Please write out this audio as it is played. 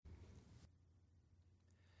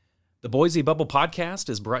The Boise Bubble Podcast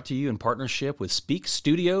is brought to you in partnership with Speak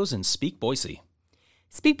Studios and Speak Boise.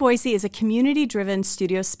 Speak Boise is a community-driven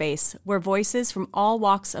studio space where voices from all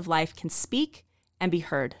walks of life can speak and be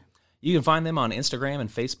heard. You can find them on Instagram and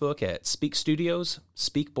Facebook at Speak Studios,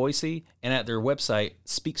 Speak Boise, and at their website,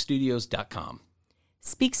 speakstudios.com.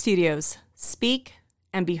 Speak Studios. Speak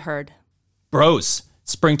and be heard. Bros,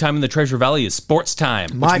 springtime in the Treasure Valley is sports time.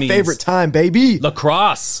 My favorite time, baby.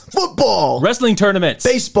 Lacrosse. Football. Wrestling tournaments.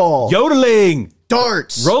 Baseball. Yodeling.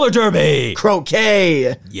 Darts. Roller derby.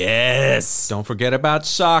 Croquet. Yes. Don't forget about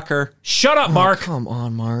soccer. Shut up, Mark. Come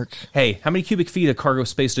on, Mark. Hey, how many cubic feet of cargo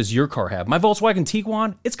space does your car have? My Volkswagen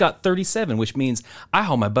Tiguan, it's got 37, which means I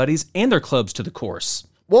haul my buddies and their clubs to the course.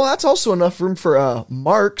 Well, that's also enough room for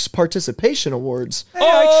Mark's participation awards. Hey,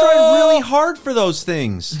 I tried really hard for those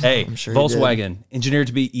things. Hey, I'm sure you Volkswagen, engineered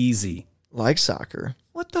to be easy. Like soccer.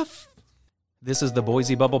 What the This is the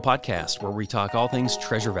Boise Bubble Podcast, where we talk all things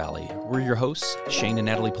Treasure Valley. We're your hosts, Shane and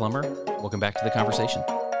Natalie Plummer. Welcome back to the conversation.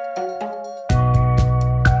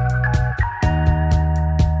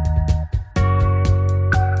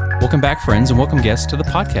 Welcome back, friends, and welcome guests to the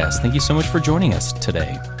podcast. Thank you so much for joining us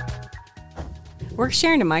today. We're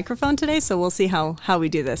sharing a microphone today, so we'll see how we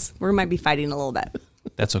do this. We might be fighting a little bit.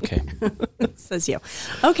 That's okay. Says you.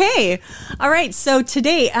 Okay. All right. So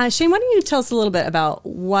today, Shane, why don't you tell us a little bit about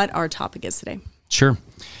what our topic is today? Sure.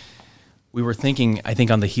 We were thinking, I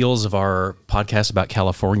think, on the heels of our podcast about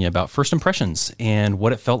California, about first impressions and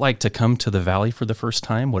what it felt like to come to the Valley for the first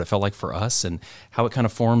time, what it felt like for us, and how it kind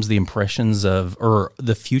of forms the impressions of, or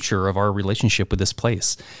the future of our relationship with this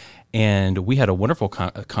place. And we had a wonderful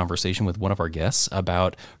conversation with one of our guests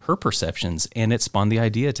about her perceptions, and it spawned the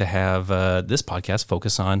idea to have this podcast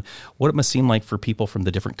focus on what it must seem like for people from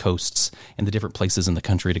the different coasts and the different places in the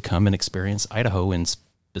country to come and experience Idaho and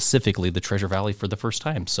specifically the Treasure Valley for the first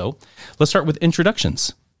time. So let's start with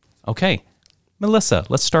introductions. Okay, Melissa,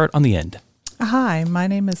 let's start on the end. Hi, my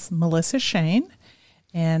name is Melissa Shane,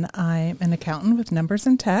 and I'm an accountant with Numbers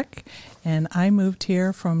and Tech, and I moved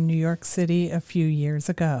here from New York City a few years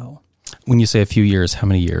ago. When you say a few years, how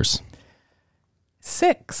many years?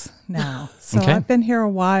 6 now. So Okay. I've been here a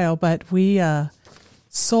while, but we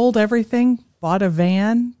sold everything, bought a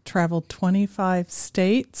van, traveled 25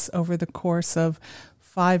 states over the course of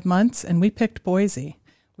 5 months, and we picked Boise.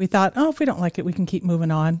 We thought, if we don't like it, we can keep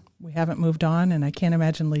moving on. We haven't moved on, and I can't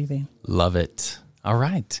imagine leaving. Love it. All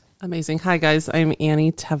right. Amazing. Hi, guys. I'm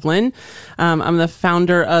Annie Tevlin. I'm the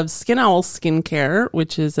founder of Skin Owl Skincare,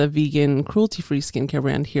 which is a vegan, cruelty-free skincare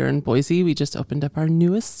brand here in Boise. We just opened up our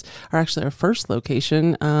first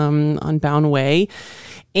location on Bound Way,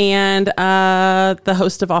 and the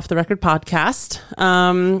host of Off the Record podcast.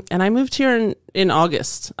 And I moved here in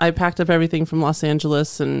August. I packed up everything from Los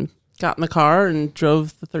Angeles and got in the car and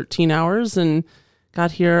drove the 13 hours and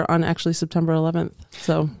got here on actually September 11th.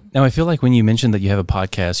 So now I feel like when you mentioned that you have a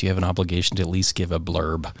podcast, you have an obligation to at least give a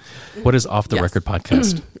blurb. What is Off the Yes. Record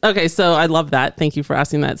podcast? Okay, so I love that. Thank you for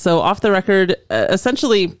asking that. So Off the Record,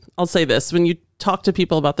 essentially, I'll say this. When you talk to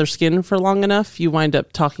people about their skin for long enough, you wind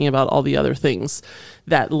up talking about all the other things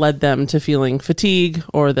that led them to feeling fatigue,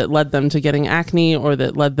 or that led them to getting acne, or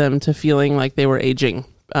that led them to feeling like they were aging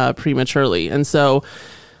prematurely. And so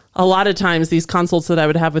a lot of times these consults that I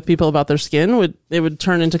would have with people about their skin would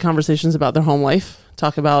turn into conversations about their home life,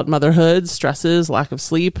 talk about motherhood, stresses, lack of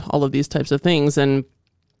sleep, all of these types of things. And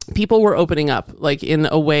people were opening up like in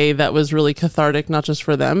a way that was really cathartic, not just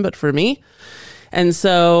for them, but for me. And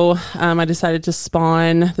so I decided to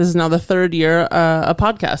spawn, this is now the third year, a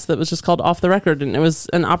podcast that was just called Off the Record. And it was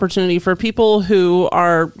an opportunity for people who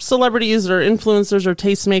are celebrities or influencers or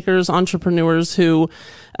tastemakers, entrepreneurs who,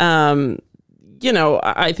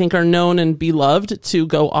 I think are known and beloved to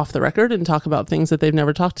go off the record and talk about things that they've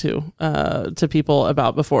never talked to people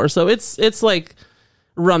about before. So it's like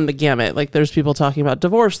run the gamut. Like there's people talking about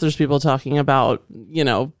divorce, there's people talking about,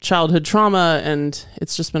 childhood trauma, and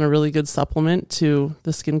it's just been a really good supplement to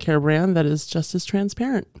the skincare brand that is just as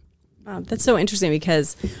transparent. Wow, that's so interesting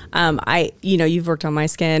because you've worked on my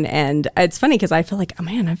skin, and it's funny because I feel like, oh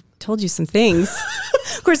man, I've told you some things.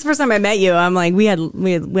 Of course, the first time I met you, I'm like, we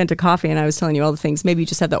went to coffee and I was telling you all the things. Maybe you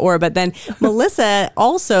just had the aura, but then Melissa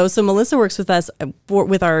also. So Melissa works with us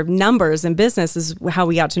with our numbers and business is how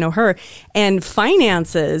we got to know her. And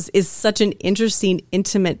finances is such an interesting,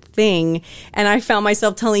 intimate thing. And I found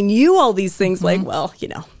myself telling you all these things like, well,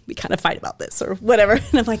 we kind of fight about this or whatever.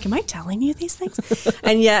 And I'm like, am I telling you these things?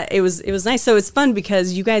 And yeah, it was nice. So it's fun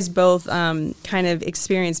because you guys both kind of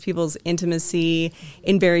experience people's intimacy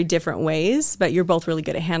in very different ways, but you're both really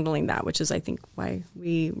good at handling that, which is, I think, why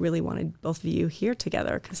we really wanted both of you here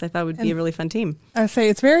together, because I thought it would be a really fun team. I say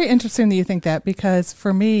it's very interesting that you think that, because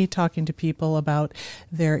for me, talking to people about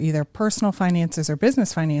their either personal finances or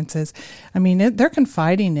business finances, I mean, they're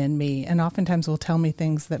confiding in me, and oftentimes will tell me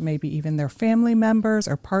things that maybe even their family members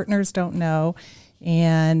or partners don't know.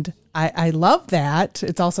 And I love that.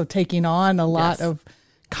 It's also taking on a lot of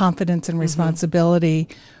confidence and responsibility.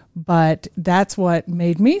 But that's what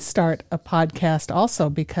made me start a podcast also,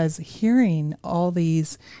 because hearing all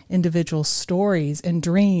these individual stories and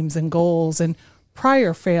dreams and goals and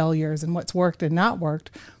prior failures and what's worked and not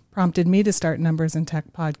worked prompted me to start Numbers in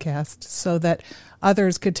Tech podcast, so that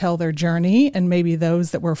others could tell their journey, and maybe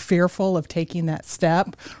those that were fearful of taking that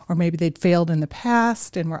step, or maybe they'd failed in the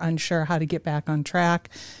past and were unsure how to get back on track.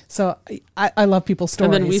 So I love people's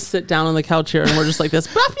stories. And then we sit down on the couch here and we're just like this,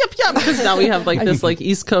 blah, blah, blah, because now we have like this like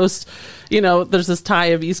East Coast, there's this tie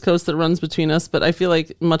of East Coast that runs between us. But I feel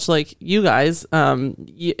like, much like you guys,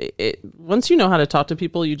 once you know how to talk to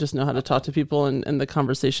people, you just know how to talk to people, and the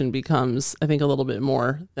conversation becomes, I think, a little bit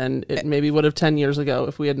more than it maybe would have 10 years ago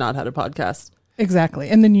if we had not had a podcast. Exactly.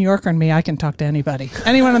 And the New Yorker and me, I can talk to anybody,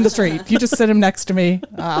 anyone on the street. You just sit him next to me,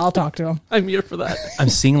 I'll talk to him. I'm here for that. I'm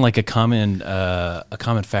seeing like a common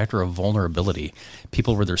factor of vulnerability.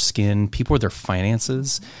 People with their skin, people with their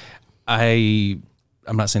finances. I'm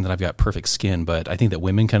not saying that I've got perfect skin, but I think that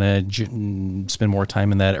women kind of spend more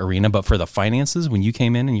time in that arena. But for the finances, when you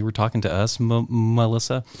came in and you were talking to us,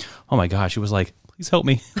 Melissa, oh my gosh, it was like, please help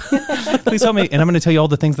me. Please help me. And I'm going to tell you all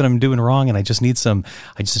the things that I'm doing wrong. And I just need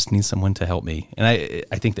someone to help me. And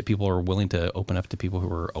I think that people are willing to open up to people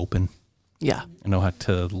who are open. Yeah. And know how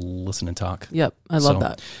to listen and talk. Yep. I love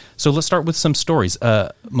that. So let's start with some stories.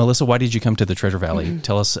 Melissa, why did you come to the Treasure Valley? Mm-hmm.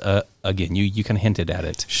 Tell us again, you kind of hinted at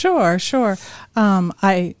it. Sure.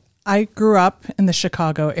 I grew up in the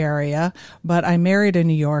Chicago area, but I married a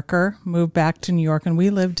New Yorker, moved back to New York, and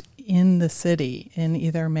we lived in the city in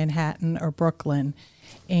either Manhattan or Brooklyn.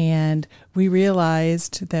 And we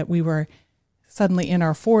realized that we were suddenly in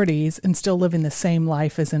our 40s and still living the same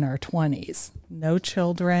life as in our 20s. No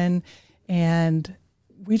children. And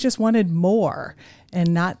we just wanted more.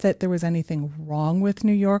 And not that there was anything wrong with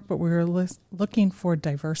New York, but we were looking for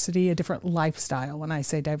diversity, a different lifestyle when I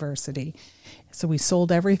say diversity. So we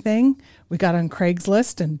sold everything. We got on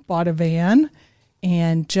Craigslist and bought a van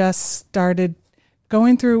and just started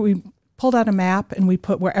going through. We pulled out a map and we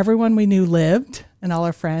put where everyone we knew lived and all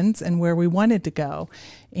our friends and where we wanted to go.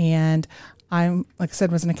 And I'm, like I said,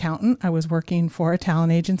 was an accountant. I was working for a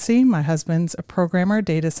talent agency. My husband's a programmer,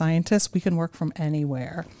 data scientist. We can work from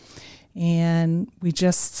anywhere. And we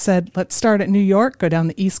just said, let's start at New York, go down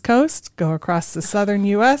the East Coast, go across the southern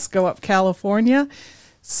U.S., go up California.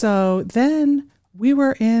 So then we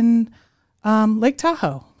were in Lake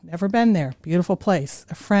Tahoe. Never been there. Beautiful place.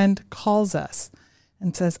 A friend calls us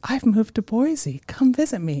and says, I've moved to Boise. Come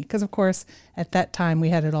visit me. Because, of course, at that time we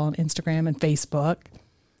had it all on Instagram and Facebook.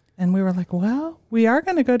 And we were like, well, we are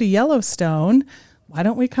going to go to Yellowstone. Why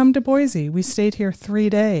don't we come to Boise? We stayed here 3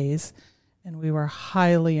 days, and we were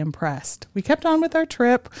highly impressed. We kept on with our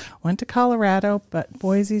trip, went to Colorado, but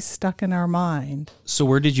Boise stuck in our mind. So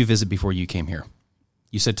where did you visit before you came here?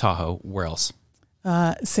 You said Tahoe. Where else?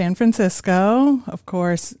 San Francisco, of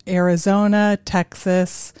course, Arizona,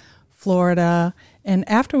 Texas, Florida. And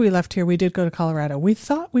after we left here, we did go to Colorado. We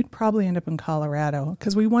thought we'd probably end up in Colorado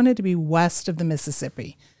because we wanted to be west of the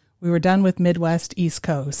Mississippi. We were done with Midwest, East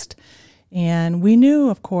Coast. And we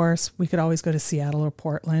knew, of course, we could always go to Seattle or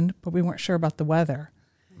Portland, but we weren't sure about the weather.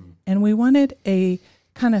 And we wanted a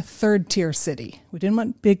kind of third-tier city. We didn't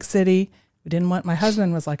want big city. My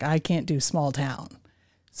husband was like, I can't do small town.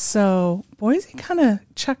 So Boise kind of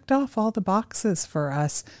checked off all the boxes for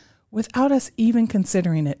us without us even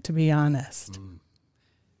considering it, to be honest.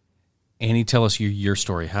 Annie, tell us your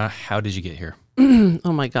story. How did you get here?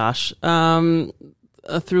 Oh my gosh.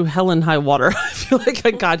 Through hell and high water, I feel like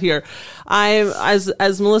I got here.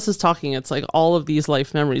 As Melissa's talking, it's like all of these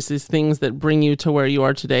life memories, these things that bring you to where you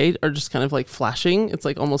are today are just kind of like flashing. It's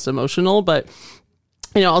like almost emotional, but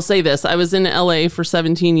I'll say this. I was in LA for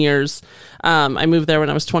 17 years. I moved there when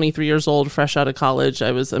I was 23 years old, fresh out of college.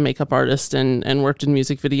 I was a makeup artist and worked in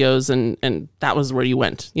music videos, and that was where you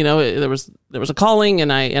went. There was a calling,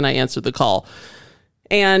 and I answered the call.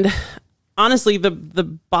 And honestly, the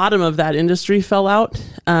bottom of that industry fell out.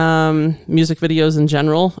 Music videos in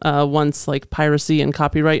general, once like piracy and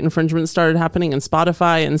copyright infringement started happening in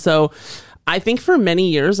Spotify. And so I think for many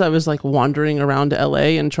years I was like wandering around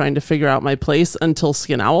LA and trying to figure out my place until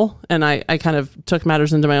Skin Owl. And I kind of took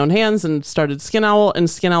matters into my own hands and started Skin Owl, and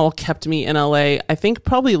Skin Owl kept me in LA, I think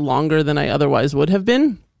probably longer than I otherwise would have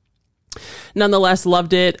been. nonetheless,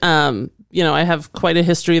 loved it. I have quite a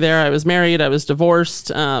history there. I was married, I was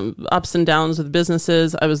divorced, ups and downs with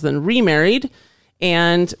businesses. I was then remarried,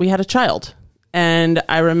 and we had a child. And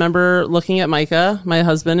I remember looking at Micah, my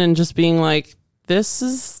husband, and just being like, this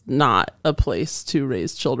is not a place to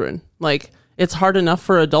raise children. Like, it's hard enough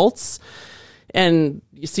for adults. And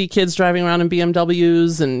you see kids driving around in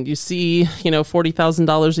BMWs, and you see,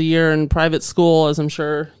 $40,000 a year in private school, as I'm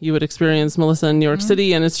sure you would experience, Melissa, in New York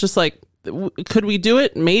City. And it's just like, could we do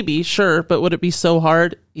it? Maybe, sure. But would it be so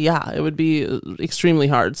hard? Yeah, it would be extremely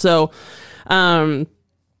hard. So,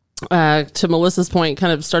 to Melissa's point,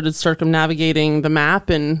 kind of started circumnavigating the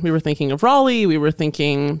map, and we were thinking of Raleigh. We were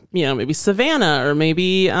thinking, maybe Savannah or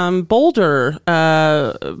maybe Boulder.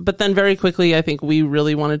 But then very quickly, I think we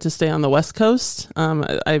really wanted to stay on the West Coast.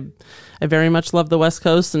 I very much love the West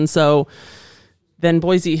Coast. And so then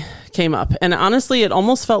Boise came up. And honestly, it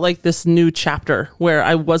almost felt like this new chapter where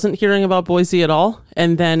I wasn't hearing about Boise at all.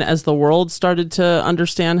 And then as the world started to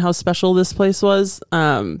understand how special this place was,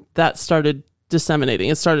 that started disseminating.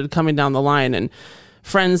 It started coming down the line, and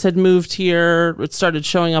friends had moved here. It started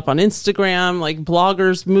showing up on Instagram, like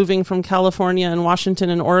bloggers moving from California and Washington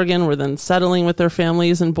and Oregon were then settling with their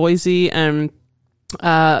families in Boise. And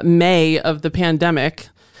May of the pandemic,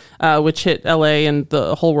 which hit LA and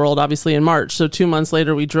the whole world obviously in March. So 2 months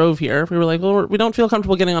later, we drove here. We were like, well, we don't feel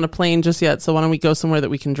comfortable getting on a plane just yet. So why don't we go somewhere that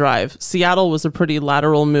we can drive? Seattle was a pretty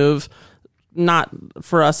lateral move. Not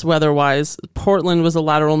for us weather-wise. Portland was a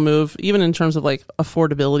lateral move, even in terms of like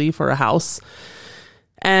affordability for a house.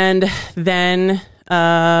 And then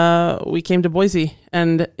we came to Boise,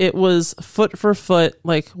 and it was foot for foot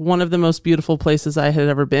like one of the most beautiful places I had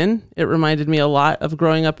ever been. It reminded me a lot of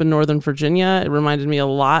growing up in Northern Virginia. It reminded me a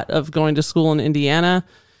lot of going to school in Indiana.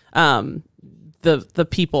 The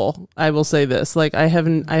people, I will say this, like I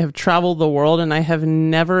have traveled the world, and I have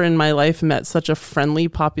never in my life met such a friendly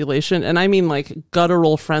population. And I mean like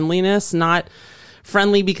guttural friendliness, not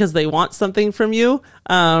friendly because they want something from you,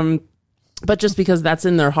 but just because that's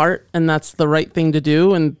in their heart and that's the right thing to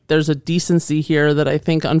do. And there's a decency here that I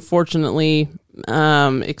think unfortunately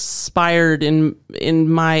expired in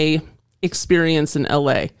my experience in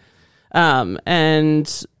LA.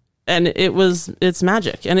 And it's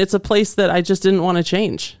magic, and it's a place that I just didn't want to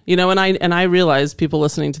change, and I realize people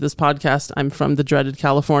listening to this podcast, I'm from the dreaded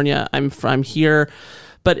California. I'm here,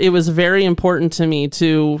 but it was very important to me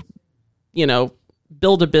to,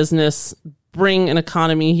 build a business, bring an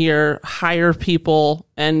economy here, hire people,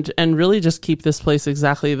 and really just keep this place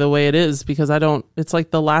exactly the way it is, because it's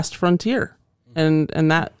like the last frontier. And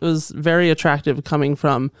that was very attractive coming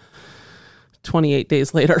from 28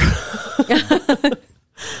 days later.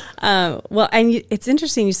 Well, and it's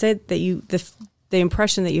interesting. You said that the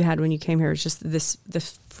impression that you had when you came here was just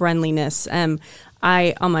the friendliness.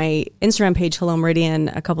 I on my Instagram page, Hello Meridian,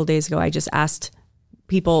 a couple of days ago, I just asked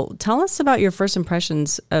people, tell us about your first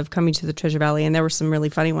impressions of coming to the Treasure Valley, and there were some really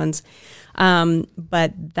funny ones.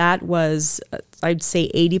 But that was, I'd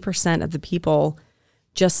say, 80% of the people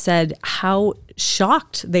just said how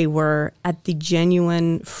shocked they were at the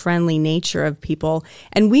genuine friendly nature of people.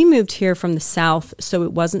 And we moved here from the South, so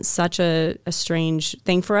it wasn't such a strange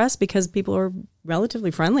thing for us because people are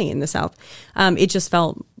relatively friendly in the South. It just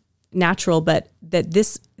felt natural, but that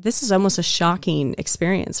this is almost a shocking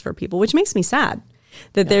experience for people, which makes me sad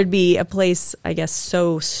that there'd be a place, I guess,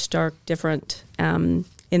 so stark different in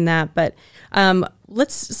that. But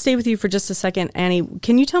let's stay with you for just a second, Annie.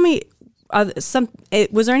 Can you tell me,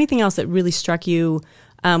 was there anything else that really struck you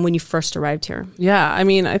when you first arrived here? Yeah, I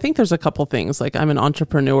mean, I think there's a couple things. Like, I'm an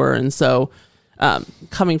entrepreneur, and so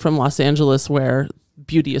coming from Los Angeles, where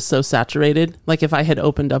beauty is so saturated, like if I had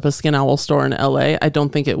opened up a Skin Owl store in LA, I don't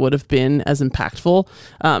think it would have been as impactful,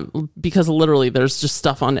 because literally there's just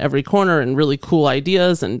stuff on every corner and really cool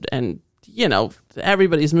ideas, and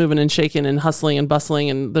everybody's moving and shaking and hustling and bustling,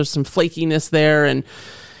 and there's some flakiness there, and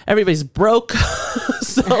everybody's broke.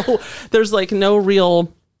 So there's like no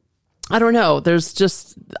real, I don't know.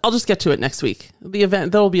 I'll just get to it next week. The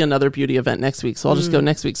event, there'll be another beauty event next week. So I'll just go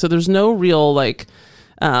next week. So there's no real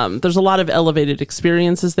there's a lot of elevated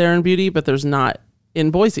experiences there in beauty, but there's not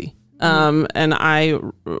in Boise. And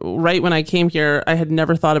right when I came here, I had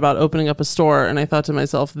never thought about opening up a store. And I thought to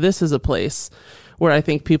myself, this is a place where I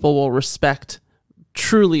think people will respect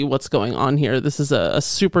truly what's going on here. This is a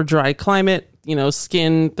super dry climate,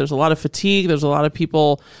 skin. There's a lot of fatigue. There's a lot of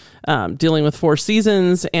people dealing with 4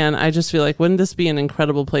 seasons. And I just feel like, wouldn't this be an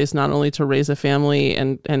incredible place, not only to raise a family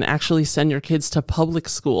and actually send your kids to public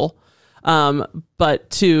school, but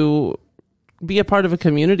to be a part of a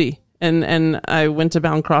community And I went to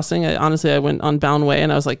Bound Crossing. I went on Bound Way,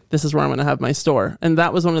 and I was like, this is where I'm going to have my store. And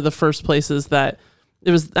that was one of the first places that, it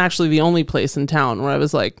was actually the only place in town where I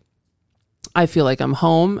was like, I feel like I'm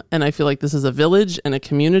home, and I feel like this is a village and a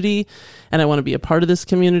community, and I want to be a part of this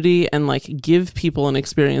community and like give people an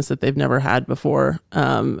experience that they've never had before.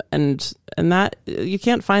 And that, you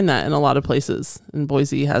can't find that in a lot of places, and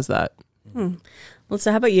Boise has that. Well, so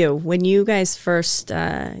how about you? When you guys first,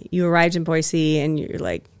 you arrived in Boise and you're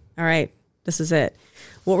like, all right, this is it.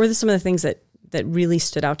 What were some of the things that really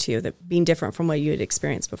stood out to you, that being different from what you had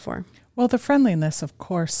experienced before? Well, the friendliness, of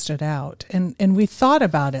course, stood out. And we thought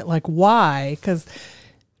about it, like, why? Because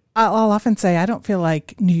I'll often say I don't feel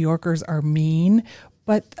like New Yorkers are mean,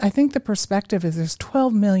 but I think the perspective is there's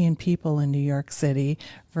 12 million people in New York City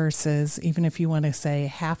versus, even if you want to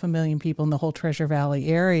say 500,000 people in the whole Treasure Valley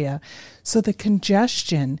area. So the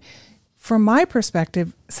congestion, from my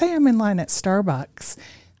perspective, say I'm in line at Starbucks,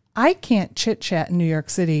 I can't chit-chat in New York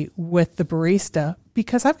City with the barista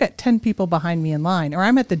because I've got 10 people behind me in line, or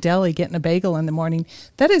I'm at the deli getting a bagel in the morning.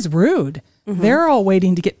 That is rude. Mm-hmm. They're all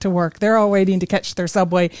waiting to get to work. They're all waiting to catch their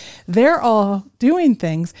subway. They're all doing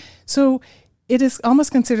things. So it is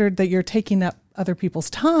almost considered that you're taking up other people's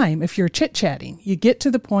time if you're chit-chatting. You get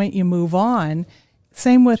to the point, you move on.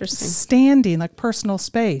 Same with standing, like personal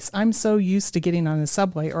space. I'm so used to getting on a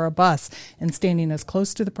subway or a bus and standing as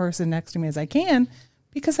close to the person next to me as I can,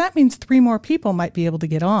 because that means 3 more people might be able to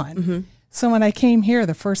get on. Mm-hmm. So when I came here,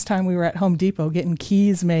 the first time we were at Home Depot getting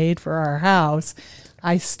keys made for our house,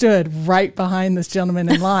 I stood right behind this gentleman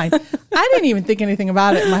in line. I didn't even think anything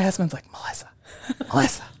about it. And my husband's like, Melissa.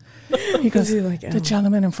 He goes, the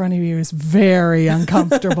gentleman in front of you is very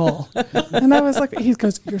uncomfortable. And I was like, he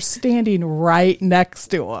goes, you're standing right next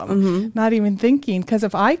to him. Mm-hmm. Not even thinking, because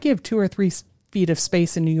if I give 2 or 3 feet of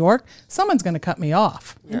space in New York, someone's going to cut me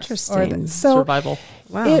off. Interesting. Survival.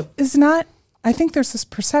 Wow. It is not, I think there's this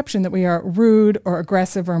perception that we are rude or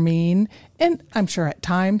aggressive or mean. And I'm sure at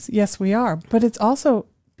times, yes, we are. But it's also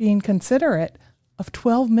being considerate of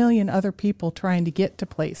 12 million other people trying to get to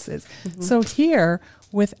places. Mm-hmm. So here,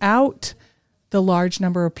 without the large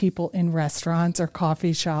number of people in restaurants or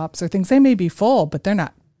coffee shops or things, they may be full, but they're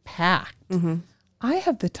not packed. Mm-hmm. I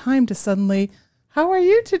have the time to suddenly, how are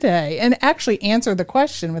you today? And actually answer the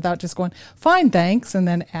question without just going, fine, thanks, and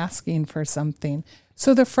then asking for something.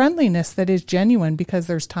 So the friendliness that is genuine because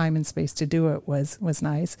there's time and space to do it was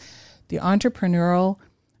nice. The entrepreneurial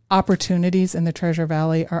opportunities in the Treasure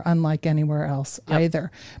Valley are unlike anywhere else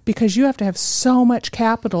either, because you have to have so much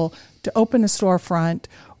capital to open a storefront,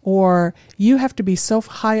 or you have to be so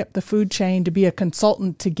high up the food chain to be a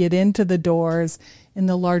consultant to get into the doors in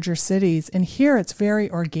the larger cities. And here it's very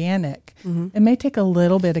organic. Mm-hmm. It may take a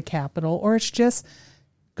little bit of capital, or it's just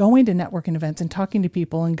going to networking events and talking to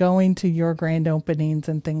people and going to your grand openings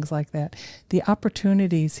and things like that. The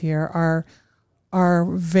opportunities here are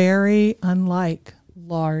very unlike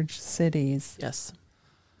large cities. Yes.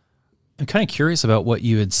 I'm kind of curious about what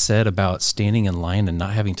you had said about standing in line and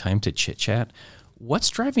not having time to chit chat. What's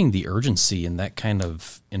driving the urgency in that kind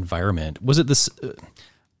of environment? Was it this?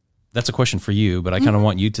 That's a question for you, but I kind of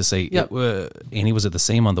want you to say, Annie, was it the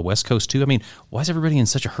same on the West Coast too? I mean, why is everybody in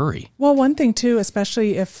such a hurry? Well, one thing too,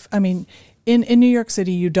 especially if, I mean, in New York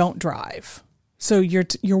City, you don't drive. So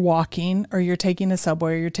you're walking, or you're taking a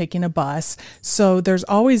subway, or you're taking a bus. So there's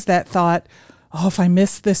always that thought, oh, if I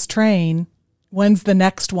miss this train, when's the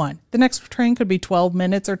next one? The next train could be 12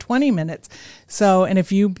 minutes or 20 minutes. So, and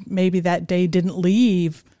if you maybe that day didn't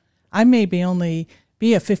leave, I maybe only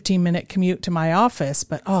be a 15-minute commute to my office,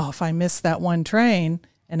 but if I missed that one train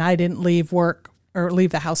and I didn't leave work or leave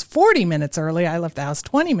the house 40 minutes early, I left the house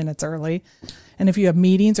 20 minutes early. And if you have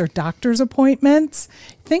meetings or doctor's appointments,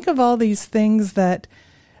 think of all these things that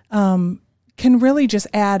can really just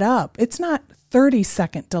add up. It's not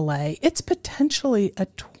 30-second delay. It's potentially a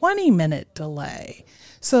 20-minute delay.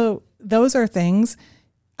 So those are things.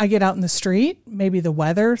 I get out in the street, maybe the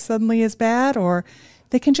weather suddenly is bad, or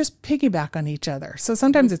they can just piggyback on each other. So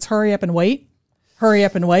sometimes it's hurry up and wait.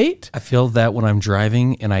 I feel that when I'm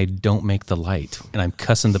driving and I don't make the light and I'm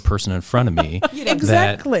cussing the person in front of me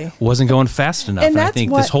exactly that wasn't going fast enough. And I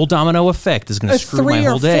think this whole domino effect is going to screw my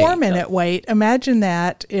whole day. A 3 or 4 minute wait. Imagine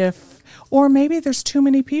that or maybe there's too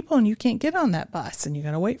many people and you can't get on that bus and you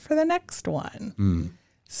got to wait for the next one. Mm.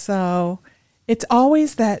 So it's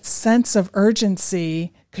always that sense of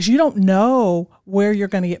urgency because you don't know where you're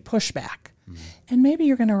going to get pushback. Mm. And maybe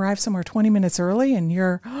you're going to arrive somewhere 20 minutes early and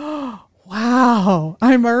you're, wow,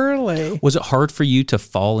 I'm early. Was it hard for you to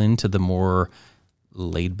fall into the more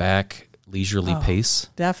laid back, leisurely pace?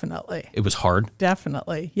 Definitely. It was hard?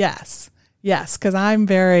 Definitely. Yes. Yes. Because I'm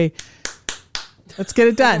very Let's get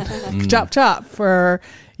it done. Chop, chop for,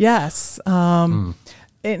 yes. And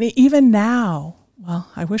even now, well,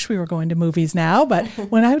 I wish we were going to movies now, but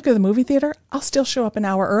when I would go to the movie theater, I'll still show up an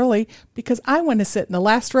hour early because I want to sit in the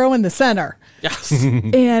last row in the center. Yes.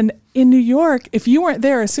 And in New York, if you weren't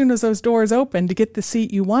there as soon as those doors opened to get the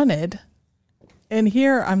seat you wanted, and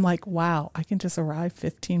here I'm like, wow, I can just arrive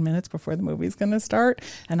 15 minutes before the movie's going to start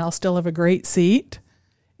and I'll still have a great seat.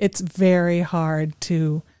 It's very hard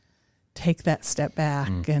to take that step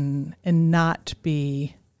back and not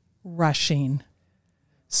be rushing.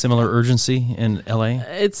 Similar urgency in LA?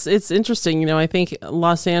 It's interesting. I think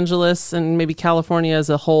Los Angeles and maybe California as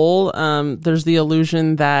a whole, there's the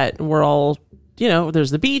illusion that we're all,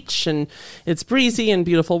 there's the beach and it's breezy and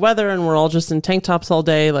beautiful weather and we're all just in tank tops all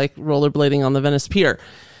day, like rollerblading on the Venice Pier.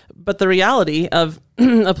 But the reality of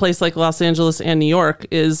a place like Los Angeles and New York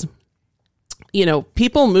is,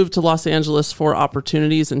 people move to Los Angeles for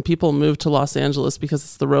opportunities and people move to Los Angeles because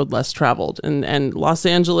it's the road less traveled. And Los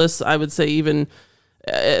Angeles, I would say even...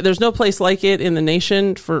 there's no place like it in the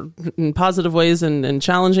nation in positive ways and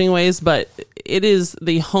challenging ways, but it is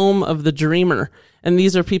the home of the dreamer. And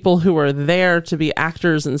these are people who are there to be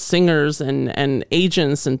actors and singers and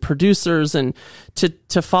agents and producers and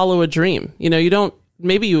to follow a dream.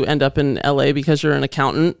 Maybe you end up in LA because you're an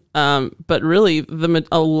accountant. But really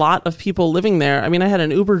a lot of people living there. I mean, I had an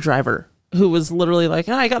Uber driver who was literally like,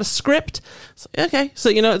 I got a script. So, okay. So,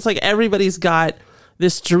 it's like everybody's got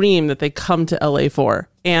this dream that they come to LA for.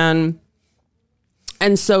 And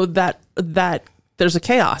so that there's a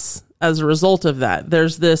chaos as a result of that.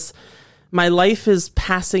 There's this, my life is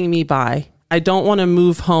passing me by. I don't want to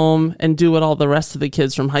move home and do what all the rest of the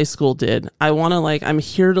kids from high school did. I want to I'm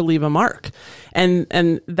here to leave a mark. And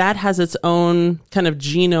that has its own kind of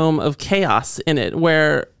genome of chaos in it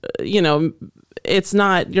where, it's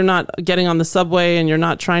not, you're not getting on the subway and you're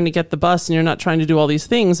not trying to get the bus and you're not trying to do all these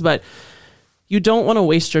things, but you don't want to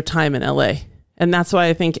waste your time in LA. And that's why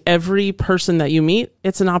I think every person that you meet,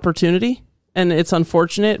 it's an opportunity and it's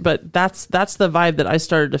unfortunate, but that's the vibe that I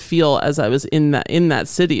started to feel as I was in that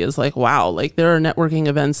city is like, wow, like there are networking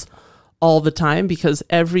events all the time because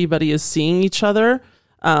everybody is seeing each other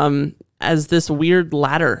as this weird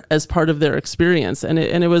ladder as part of their experience. And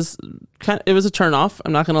it was it was a turnoff.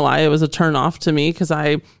 I'm not going to lie. It was a turnoff to me because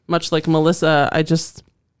I, much like Melissa,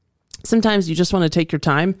 sometimes you just want to take your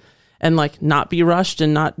time and not be rushed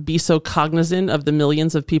and not be so cognizant of the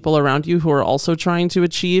millions of people around you who are also trying to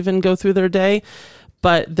achieve and go through their day.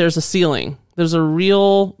 But there's a ceiling. There's a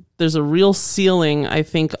real ceiling, I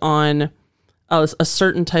think, on a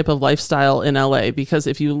certain type of lifestyle in LA. Because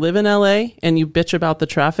if you live in LA and you bitch about the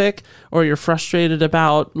traffic or you're frustrated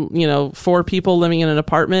about, 4 people living in an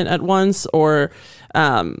apartment at once or,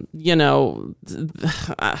 I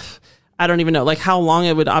don't even know how long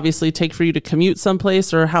it would obviously take for you to commute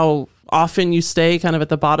someplace or how often you stay kind of at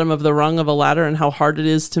the bottom of the rung of a ladder and how hard it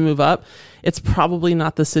is to move up. It's probably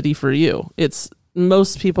not the city for you. It's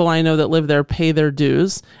most people I know that live there pay their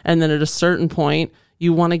dues. And then at a certain point,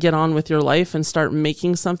 you want to get on with your life and start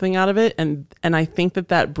making something out of it. And I think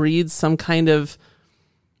that breeds some kind of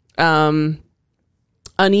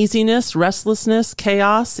uneasiness, restlessness,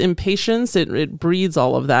 chaos, impatience. It breeds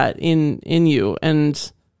all of that in you.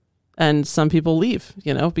 And some people leave,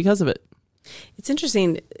 because of it. It's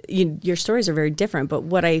interesting. Your stories are very different, but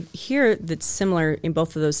what I hear that's similar in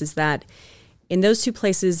both of those is that in those two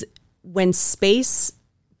places, when space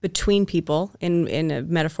between people in a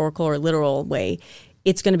metaphorical or literal way,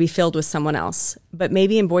 it's going to be filled with someone else. But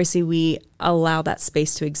maybe in Boise, we allow that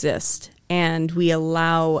space to exist and we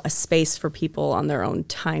allow a space for people on their own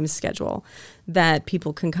time schedule that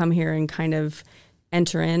people can come here and kind of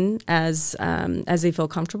enter in as they feel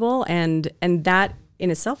comfortable, and that in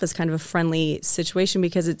itself is kind of a friendly situation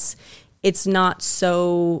because it's not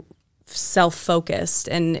so self-focused.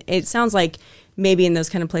 And it sounds like maybe in those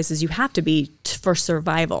kind of places you have to be for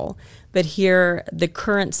survival, but here the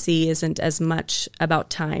currency isn't as much about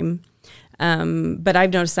time. But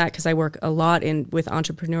I've noticed that because I work a lot with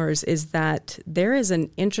entrepreneurs, is that there is an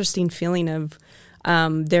interesting feeling of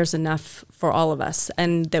there's enough for all of us,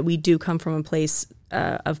 and that we do come from a place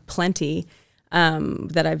of plenty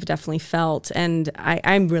that I've definitely felt. And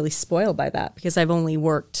I'm really spoiled by that because I've only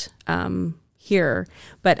worked here.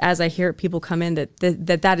 But as I hear people come in,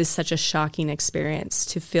 that is such a shocking experience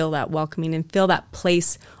to feel that welcoming and feel that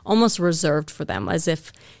place almost reserved for them, as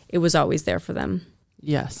if it was always there for them.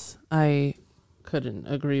 Yes, I couldn't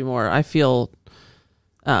agree more. I feel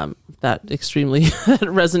that extremely that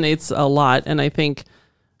resonates a lot, and I think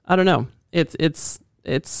I don't know. It's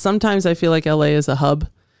sometimes I feel like LA is a hub,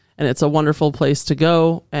 and it's a wonderful place to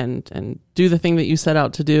go and do the thing that you set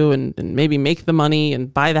out to do, and maybe make the money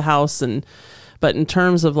and buy the house. But in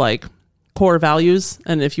terms of like core values,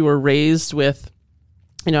 and if you were raised with,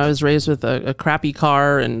 I was raised with a crappy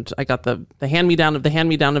car, and I got the hand-me-down of the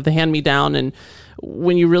hand-me-down of the hand-me-down. And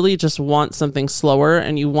when you really just want something slower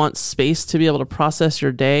and you want space to be able to process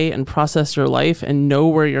your day and process your life and know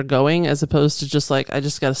where you're going, as opposed to just like, I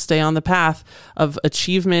just got to stay on the path of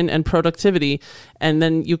achievement and productivity. And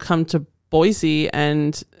then you come to Boise,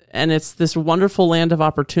 and it's this wonderful land of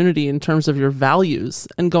opportunity in terms of your values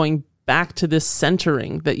and going back to this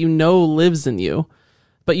centering that lives in you,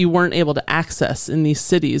 but you weren't able to access in these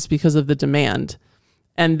cities because of the demand.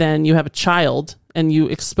 And then you have a child and you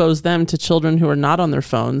expose them to children who are not on their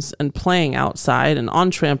phones and playing outside and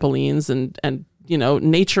on trampolines and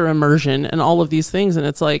nature immersion and all of these things. And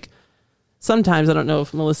it's like, sometimes, I don't know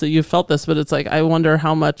if Melissa, you've felt this, but it's like, I wonder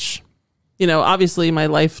how much, obviously my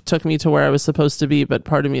life took me to where I was supposed to be, but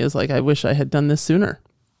part of me is like, I wish I had done this sooner.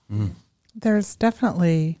 There's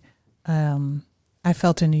definitely, I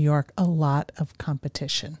felt in New York a lot of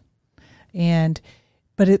competition,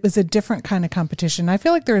 but it was a different kind of competition. I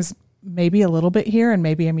feel like there's maybe a little bit here, and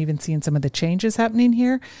maybe I'm even seeing some of the changes happening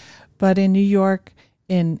here. But in New York,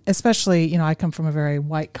 especially, I come from a very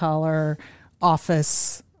white collar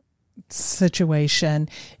office situation.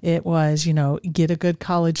 It was, get a good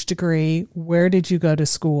college degree. Where did you go to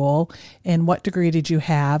school? And what degree did you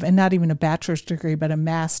have? And not even a bachelor's degree, but a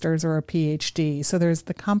master's or a PhD. So there's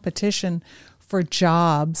the competition for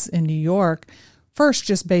jobs in New York, first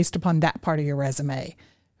just based upon that part of your resume.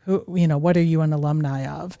 What are you an alumni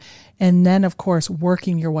of? And then, of course,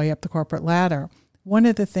 working your way up the corporate ladder. One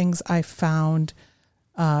of the things I found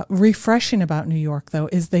refreshing about New York, though,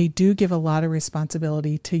 is they do give a lot of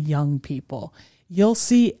responsibility to young people. You'll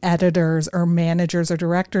see editors or managers or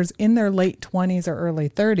directors in their late 20s or early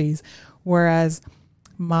 30s, whereas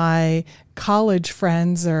my college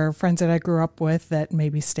friends or friends that I grew up with that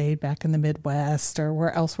maybe stayed back in the Midwest or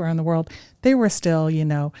were elsewhere in the world, they were still,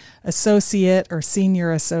 associate or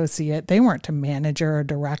senior associate. They weren't to manager or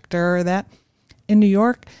director or that. In New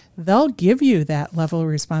York, they'll give you that level of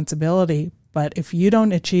responsibility, but if you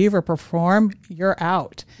don't achieve or perform, you're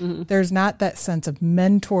out. Mm-hmm. There's not that sense of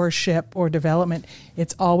mentorship or development.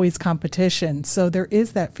 It's always competition. So there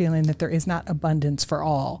is that feeling that there is not abundance for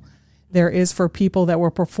all. There is for people that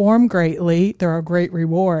will perform greatly, there are great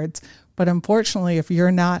rewards. But unfortunately, if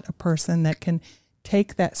you're not a person that can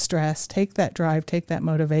take that stress, take that drive, take that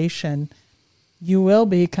motivation, you will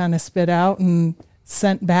be kind of spit out and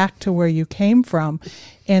sent back to where you came from.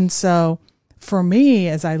 And so for me,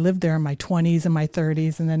 as I lived there in my 20s and my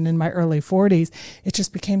 30s and then in my early 40s, it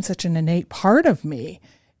just became such an innate part of me.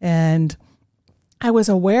 And I was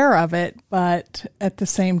aware of it, but at the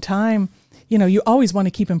same time, you always want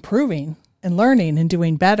to keep improving and learning and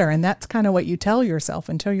doing better. And that's kind of what you tell yourself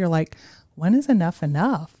until you're like, when is enough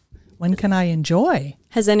enough? When can I enjoy?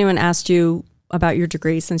 Has anyone asked you about your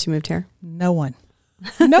degree since you moved here? No one.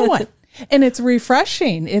 No one. And it's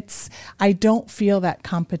refreshing. I don't feel that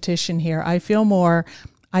competition here. I feel more,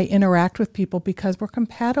 I interact with people because we're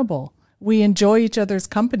compatible. We enjoy each other's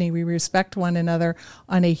company. We respect one another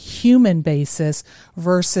on a human basis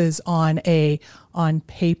versus on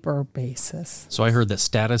paper basis. So I heard that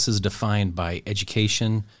status is defined by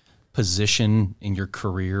education, position in your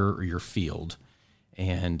career or your field,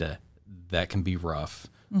 and that can be rough.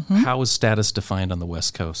 Mm-hmm. How is status defined on the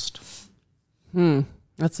West Coast?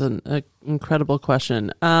 That's an incredible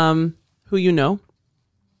question. Who you know,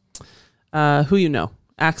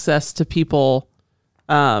 access to people.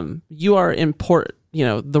 You are important,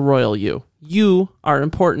 the royal you. You are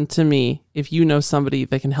important to me if you know somebody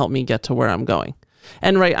that can help me get to where I'm going.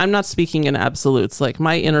 And right, I'm not speaking in absolutes. Like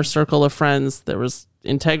my inner circle of friends, there was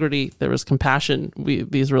integrity, there was compassion.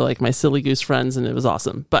 These were like my silly goose friends, and it was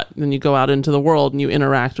awesome. But then you go out into the world and you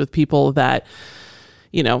interact with people that,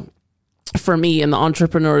 for me in the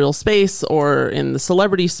entrepreneurial space or in the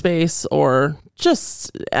celebrity space, or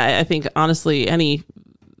just, I think honestly, any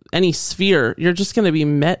sphere, you're just going to be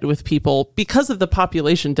met with people because of the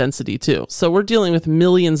population density too. So we're dealing with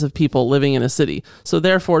millions of people living in a city. So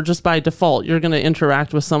therefore, just by default, you're going to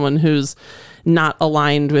interact with someone who's not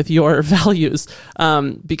aligned with your values.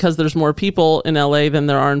 Because there's more people in LA than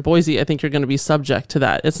there are in Boise, I think you're going to be subject to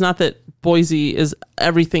that. It's not that Boise is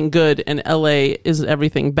everything good and LA is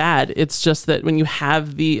everything bad. It's just that when you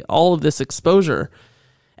have all of this exposure,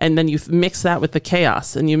 and then you mix that with the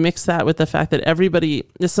chaos, and you mix that with the fact that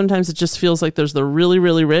sometimes it just feels like there's the really,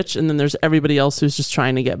 really rich, and then there's everybody else who's just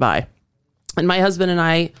trying to get by. And my husband and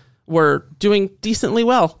I were doing decently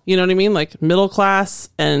well. You know what I mean? Like middle class,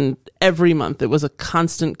 and every month it was a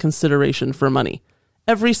constant consideration for money.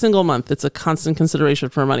 Every single month, it's a constant consideration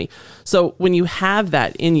for money. So when you have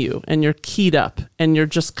that in you and you're keyed up and you're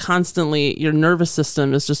just constantly, your nervous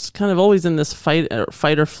system is just kind of always in this fight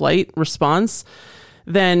or flight response,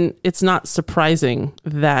 then it's not surprising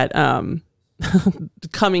that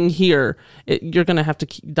coming here, you're going to have to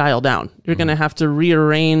dial down. You're going to have to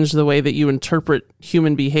rearrange the way that you interpret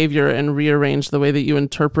human behavior and rearrange the way that you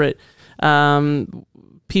interpret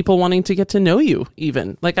people wanting to get to know you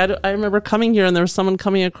even. Like I remember coming here and there was someone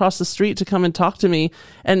coming across the street to come and talk to me.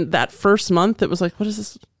 And that first month it was like, what is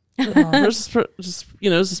this? Is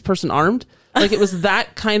this person armed? Like it was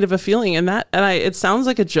that kind of a feeling. It sounds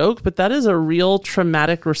like a joke, but that is a real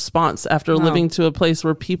traumatic response after living to a place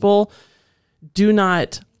where people do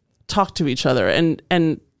not talk to each other.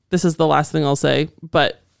 And this is the last thing I'll say,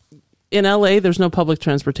 but in LA, there's no public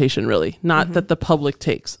transportation really, not that the public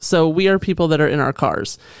takes. So we are people that are in our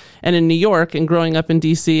cars. And in New York and growing up in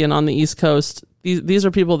DC and on the East Coast, these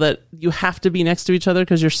are people that you have to be next to each other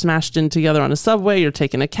because you're smashed in together on a subway, you're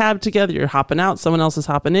taking a cab together, you're hopping out, someone else is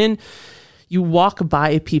hopping in. You walk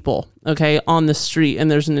by people, okay, on the street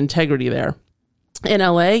and there's an integrity there. In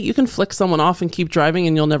LA, you can flick someone off and keep driving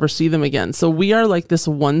and you'll never see them again. So we are like this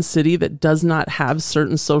one city that does not have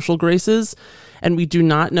certain social graces. And we do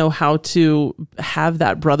not know how to have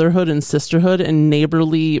that brotherhood and sisterhood and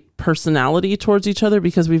neighborly personality towards each other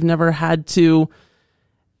because we've never had to,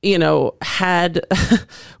 we've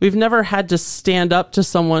never had to stand up to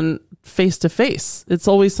someone face to face. It's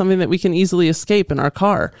always something that we can easily escape in our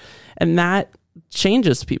car. And that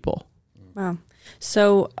changes people. Wow.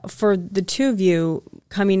 So for the two of you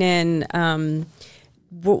coming in,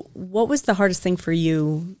 what was the hardest thing for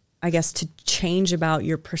you, I guess, to change about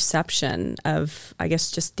your perception of, I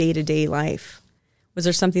guess, just day-to-day life? Was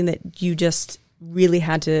there something that you just really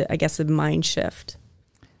had to, I guess, a mind shift?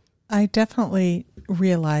 I definitely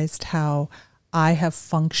realized how I have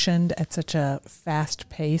functioned at such a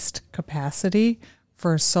fast-paced capacity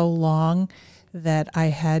for so long that I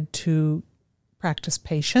had to practice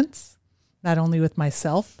patience, not only with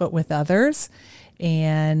myself, but with others,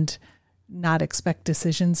 and not expect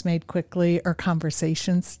decisions made quickly or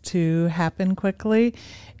conversations to happen quickly,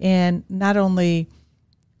 and not only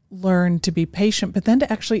learn to be patient, but then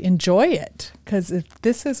to actually enjoy it. Because if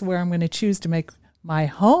this is where I'm going to choose to make my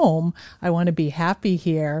home, I want to be happy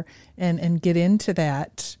here and get into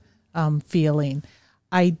that feeling.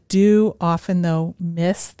 I do often, though,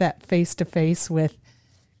 miss that face-to-face with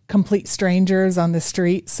complete strangers on the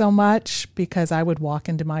street so much because I would walk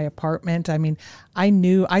into my apartment. I mean,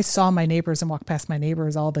 I saw my neighbors and walked past my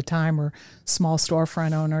neighbors all the time, or small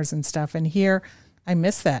storefront owners and stuff. And here, I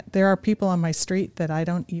miss that. There are people on my street that I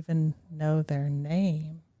don't even know their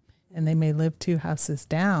name, and they may live 2 houses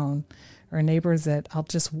down, or neighbors that I'll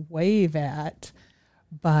just wave at.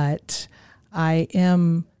 But I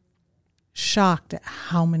am shocked at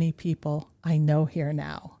how many people I know here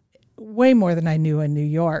now. Way more than I knew in New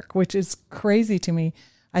York, which is crazy to me,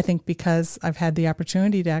 I think, because I've had the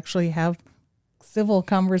opportunity to actually have civil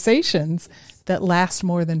conversations that last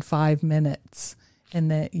more than 5 minutes and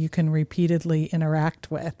that you can repeatedly interact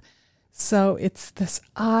with. So it's this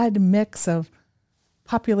odd mix of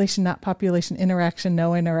population, not population, interaction,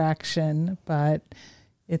 no interaction, but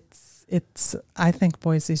it's I think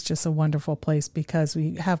Boise's just a wonderful place because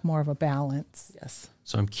we have more of a balance. Yes.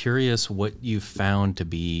 So I'm curious what you found to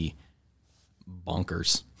be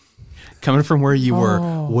bonkers. Coming from where you were,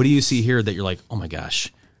 what do you see here that you're like, oh my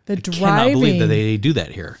gosh, I cannot believe that they do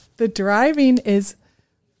that here. The driving is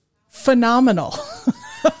phenomenal.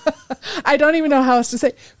 I don't even know how else to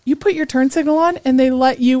say. You put your turn signal on and they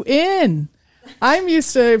let you in. I'm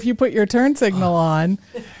used to, if you put your turn signal on,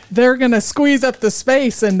 they're going to squeeze up the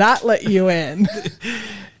space and not let you in.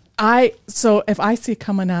 So if I see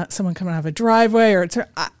someone coming out of a driveway or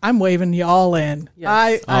I'm waving y'all in.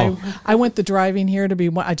 Yes. I went the driving here to be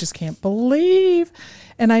one. I just can't believe.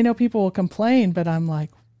 And I know people will complain, but I'm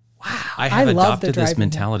like, wow. I have love adopted this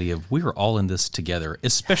mentality of we're all in this together,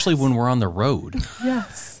 especially when we're on the road.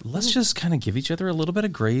 Yes. Let's just kind of give each other a little bit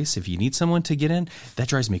of grace. If you need someone to get in, that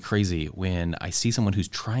drives me crazy when I see someone who's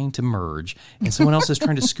trying to merge and someone else is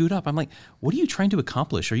trying to scoot up. I'm like, what are you trying to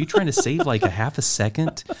accomplish? Are you trying to save like a half a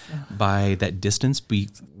second by that distance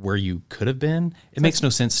where you could have been? It makes no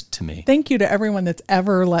sense to me. Thank you to everyone that's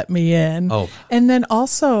ever let me in. Oh. And then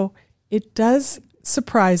also, it does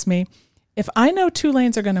surprise me. If I know 2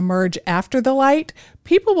 lanes are going to merge after the light,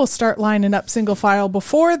 people will start lining up single file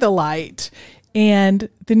before the light. And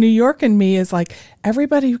the New York in me is like,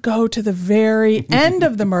 everybody go to the very end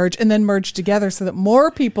of the merge and then merge together so that more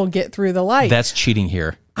people get through the light. That's cheating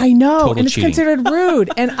here. I know, Total and it's cheating. considered rude.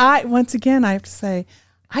 And once again, I have to say,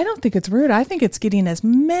 I don't think it's rude. I think it's getting as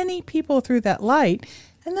many people through that light,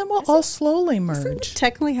 and then we'll all slowly Isn't merge. it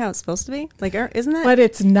technically how it's supposed to be? Like, isn't that? But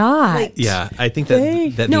it's not. Like- Yeah, I think that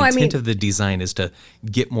the No, I intent mean- of the design is to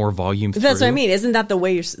get more volume through. That's what I mean. Isn't that the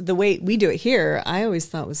way we do it here? I always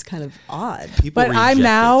thought was kind of odd. People But reject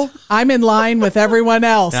it. I'm in line with everyone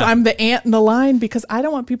else. Yeah. I'm the ant in the line because I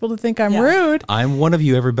don't want people to think I'm Yeah. rude. I'm one of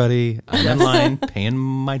you, everybody. I'm in line, paying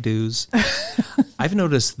my dues. I've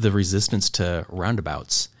noticed the resistance to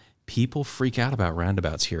roundabouts. People freak out about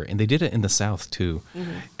roundabouts here, and they did it in the South too,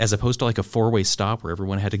 as opposed to like a four-way stop where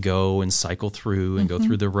everyone had to go and cycle through and go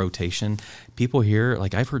through the rotation. People here,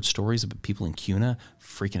 like I've heard stories of people in Cuna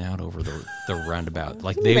freaking out over the roundabout.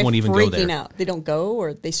 Like they won't even go there. Freaking out. They don't go,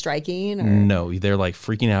 or they striking, or No, they're like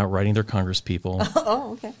freaking out, writing their Congress people.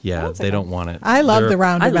 oh, okay. Yeah, Well, that's they okay. don't want it. I love the They're-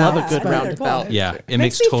 roundabout. I love a good Yeah, roundabout. Yeah, it Makes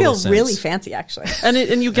makes me total feel sense. really fancy, actually.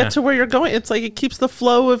 And you get to where you're going. It's like it keeps the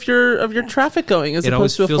flow of your traffic going as It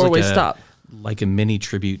always opposed to a feels four-way like stop. like a mini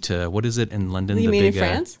tribute to what is it in London? You the mean in big,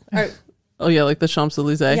 France? Or, Oh yeah, like the Champs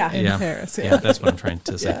Elysees. yeah. in yeah. Paris. Yeah, that's what I'm trying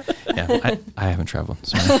to say. Yeah, I haven't traveled.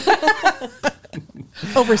 Sorry.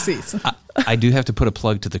 Overseas. I do have to put a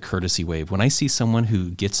plug to the courtesy wave. When I see someone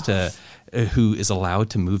who who is allowed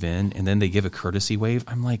to move in and then they give a courtesy wave,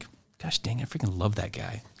 I'm like, gosh dang, I freaking love that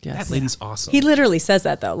guy. Yes. That lady's awesome. He literally says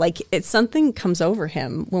that though. Like it's something comes over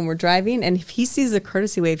him when we're driving, and if he sees a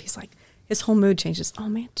courtesy wave, he's like, his whole mood changes. Oh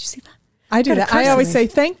man, did you see that? I do Got a that. I courtesy always wave. say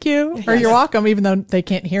thank you or you're welcome, even though they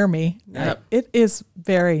can't hear me. Yep. It is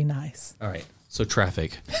very nice. All right. So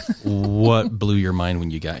traffic. What blew your mind when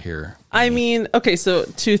you got here? I mean, okay, so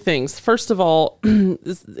two things. First of all, and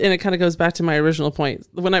it kind of goes back to my original point.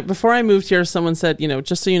 Before I moved here, someone said,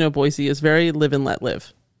 just so you know, Boise is very live and let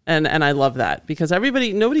live. And I love that because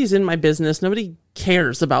nobody's in my business. Nobody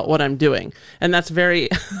cares about what I'm doing. And that's very,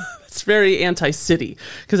 it's very anti-city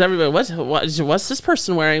because everybody, what's this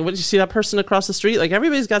person wearing? What did you see that person across the street? Like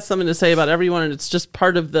everybody's got something to say about everyone and it's just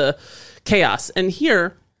part of the chaos. And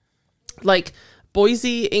here, like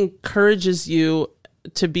Boise encourages you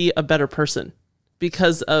to be a better person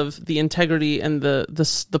because of the integrity and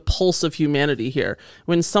the pulse of humanity here.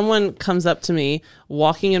 When someone comes up to me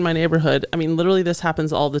walking in my neighborhood, I mean, literally this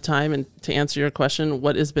happens all the time. And to answer your question,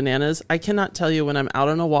 what is bananas? I cannot tell you when I'm out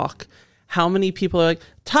on a walk, how many people are like,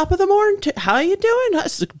 top of the morning, how are you doing?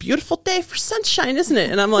 It's a beautiful day for sunshine, isn't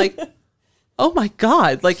it? And I'm like, oh my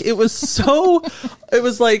God. Like it was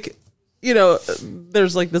like,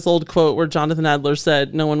 there's like this old quote where Jonathan Adler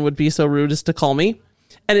said, no one would be so rude as to call me.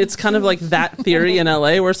 And it's kind of like that theory in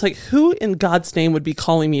LA where it's like, who in God's name would be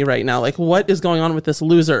calling me right now? Like, what is going on with this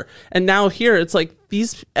loser? And now here it's like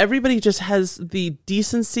everybody just has the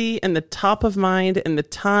decency and the top of mind and the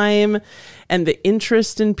time and the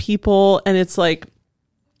interest in people. And it's like,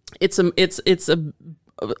 it's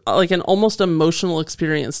like an almost emotional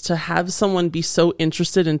experience to have someone be so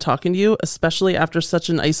interested in talking to you, especially after such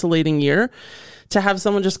an isolating year. To have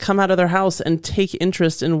someone just come out of their house and take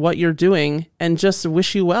interest in what you're doing and just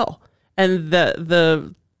wish you well. And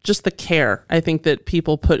the care I think that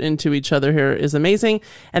people put into each other here is amazing.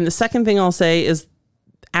 And the second thing I'll say is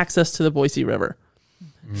access to the Boise River.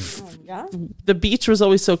 Yeah. The beach was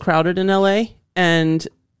always so crowded in LA, and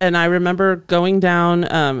I remember going down,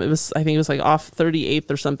 I think it was like off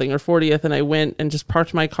 38th or something, or 40th, and I went and just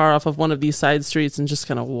parked my car off of one of these side streets and just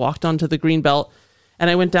kind of walked onto the green belt. And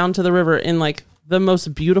I went down to the river in like the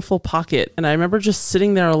most beautiful pocket. And I remember just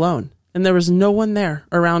sitting there alone and there was no one there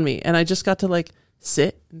around me. And I just got to like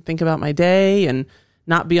sit and think about my day and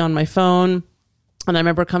not be on my phone. And I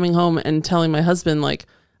remember coming home and telling my husband, like,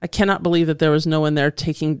 I cannot believe that there was no one there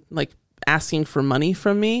asking for money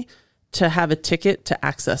from me to have a ticket to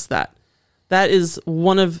access that. It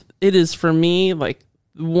is for me, like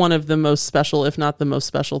one of the most special, if not the most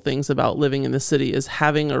special things about living in the city is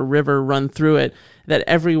having a river run through it, that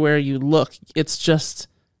everywhere you look, it's just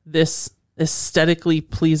this aesthetically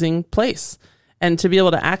pleasing place. And to be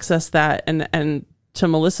able to access that and to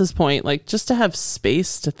Melissa's point, like just to have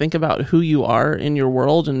space to think about who you are in your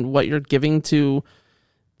world and what you're giving to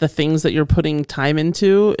the things that you're putting time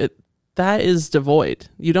into, that is devoid.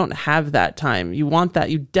 You don't have that time. You want that.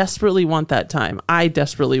 You desperately want that time. I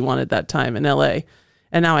desperately wanted that time in LA,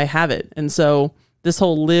 and now I have it. And so this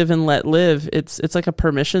whole live and let live, it's like a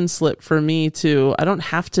permission slip for me to, I don't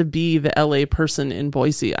have to be the LA person in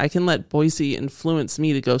Boise. I can let Boise influence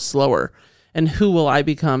me to go slower. And who will I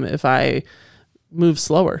become if I move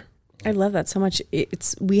slower? I love that so much.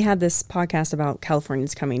 We had this podcast about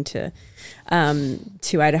Californians coming to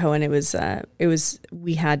Idaho, and it was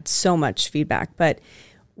we had so much feedback. But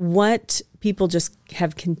what people just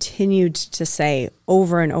have continued to say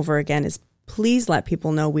over and over again is, please let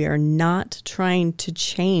people know we are not trying to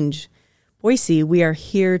change Boise. We are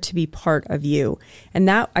here to be part of you. And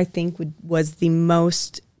that, I think, was the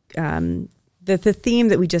most, the theme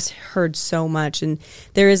that we just heard so much. And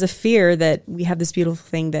there is a fear that we have this beautiful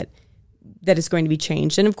thing that is going to be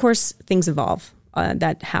changed. And of course, things evolve.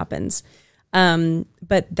 That happens.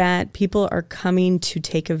 But that people are coming to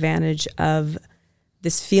take advantage of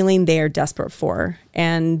this feeling they are desperate for,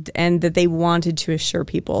 and that they wanted to assure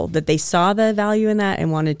people that they saw the value in that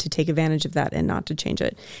and wanted to take advantage of that and not to change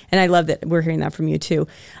it. And I love that we're hearing that from you too.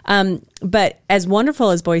 But as wonderful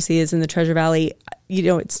as Boise is in the Treasure Valley,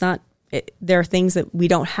 it's not, there are things that we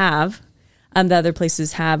don't have, that other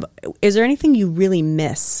places have. Is there anything you really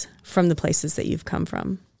miss from the places that you've come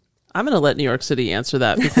from? I'm going to let New York City answer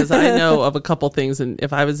that, because I know of a couple things, and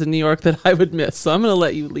if I was in New York, that I would miss. So I'm going to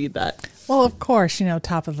let you lead that. Well, of course,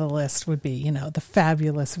 top of the list would be, the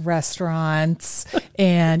fabulous restaurants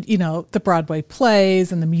and, the Broadway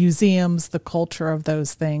plays and the museums, the culture of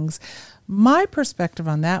those things. My perspective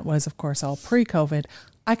on that was, of course, all pre-COVID.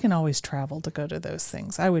 I can always travel to go to those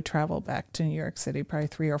things. I would travel back to New York City probably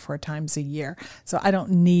 3 or 4 times a year. So I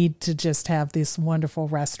don't need to just have these wonderful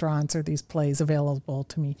restaurants or these plays available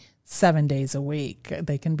to me 7 days a week.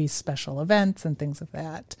 They can be special events and things of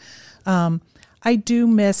that. I do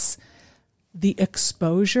miss the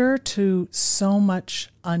exposure to so much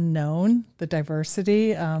unknown, the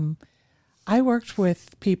diversity. I worked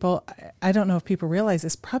with people, I don't know if people realize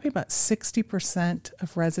this, probably about 60%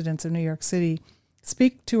 of residents of New York City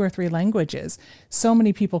speak 2 or 3 languages. So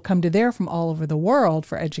many people come to there from all over the world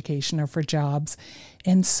for education or for jobs.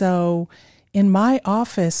 And so in my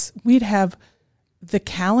office, we'd have the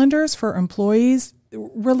calendars for employees,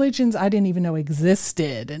 religions I didn't even know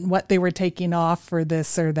existed and what they were taking off for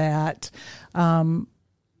this or that.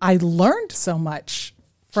 I learned so much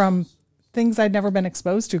from things I'd never been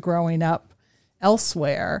exposed to growing up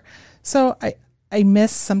elsewhere. So I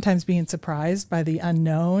miss sometimes being surprised by the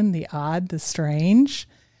unknown, the odd, the strange.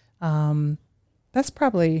 That's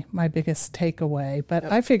probably my biggest takeaway, but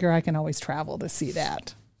I figure I can always travel to see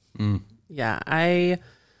that. Mm. Yeah, I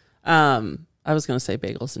was going to say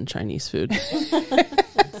bagels and Chinese food.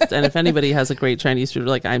 And if anybody has a great Chinese food,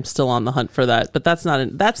 I'm still on the hunt for that. But that's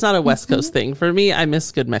not a West Coast thing. For me, I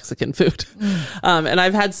miss good Mexican food. And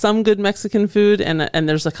I've had some good Mexican food, and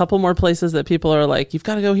there's a couple more places that people are like, you've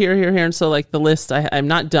got to go here, here, here. And so the list, I'm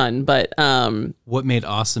not done. But what made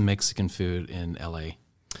awesome Mexican food in LA?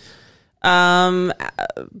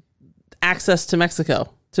 Access to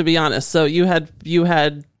Mexico, to be honest. So you had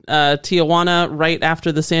Tijuana right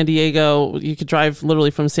after the San Diego. You could drive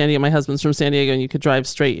literally from San Diego. My husband's from San Diego, and you could drive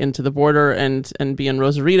straight into the border and be in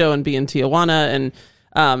Rosarito and be in Tijuana.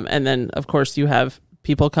 And then of course you have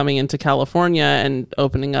people coming into California and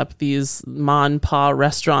opening up these ma and pa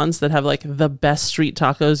restaurants that have the best street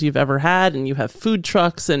tacos you've ever had. And you have food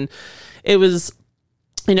trucks, and it was,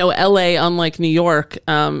 LA, unlike New York,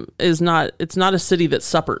 it's not a city that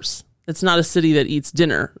suppers. It's not a city that eats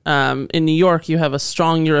dinner. In New York, you have a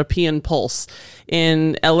strong European pulse.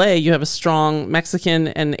 In LA, you have a strong Mexican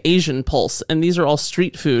and Asian pulse. And these are all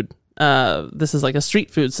street food. This is a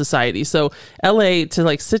street food society. So LA,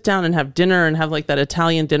 to sit down and have dinner and have that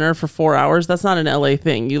Italian dinner for 4 hours, that's not an LA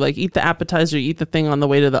thing. You eat the appetizer, you eat the thing on the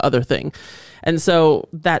way to the other thing. And so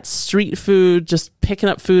that street food, just picking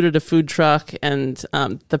up food at a food truck, and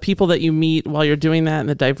the people that you meet while you're doing that, and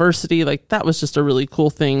the diversity, that was just a really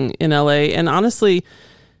cool thing in LA. And honestly,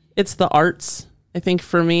 it's the arts. I think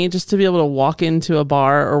for me, just to be able to walk into a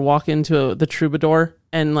bar or walk into the Troubadour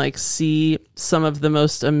and see some of the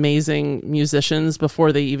most amazing musicians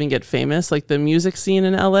before they even get famous, the music scene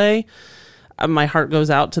in LA. My heart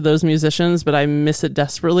goes out to those musicians, but I miss it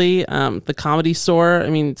desperately. The Comedy Store,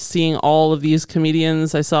 seeing all of these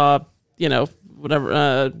comedians. I saw, whatever.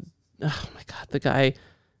 Oh my God, the guy,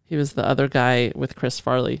 he was the other guy with Chris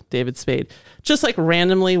Farley, David Spade. Just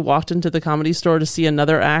randomly walked into the Comedy Store to see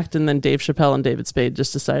another act, and then Dave Chappelle and David Spade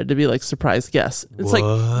just decided to be surprise guests. It's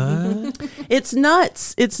it's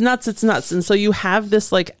nuts. It's nuts. And so you have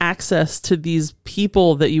this access to these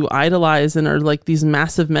people that you idolize and are these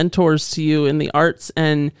massive mentors to you in the arts.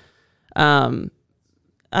 And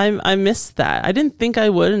I miss that. I didn't think I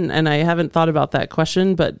would, and I haven't thought about that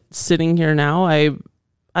question, but sitting here now,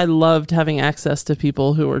 I loved having access to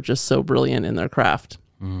people who are just so brilliant in their craft.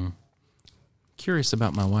 Mm. Curious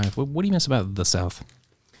about my wife. What do you miss about the South?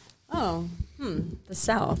 Oh, the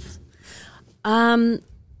South.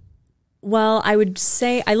 Well, I would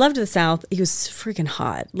say I loved the South. It was freaking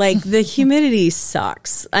hot. Like the humidity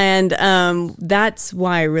sucks. And that's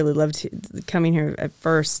why I really loved coming here at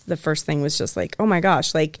first. The first thing was just like, oh my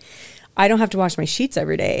gosh, like I don't have to wash my sheets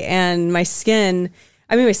every day. And my skin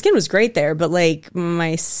was great there, but like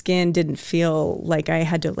my skin didn't feel like I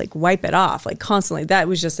had to like wipe it off like constantly. That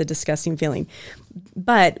was just a disgusting feeling.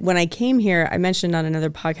 But when I came here, I mentioned on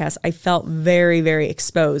another podcast, I felt very, very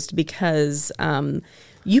exposed because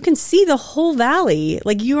you can see the whole valley.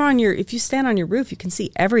 Like if you stand on your roof, you can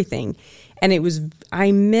see everything. And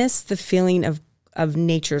I miss the feeling of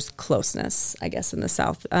nature's closeness, I guess, in the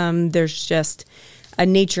South. There's just a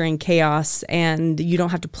nature in chaos, and you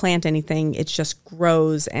don't have to plant anything. It just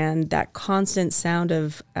grows, and that constant sound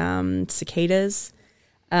of cicadas.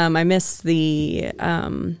 I miss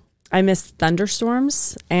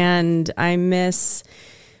thunderstorms, and I miss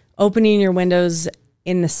opening your windows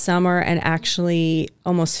in the summer and actually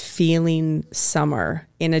almost feeling summer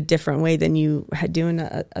in a different way than you had do in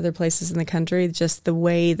other places in the country. Just the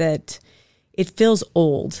way that it feels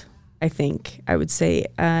old, I think I would say.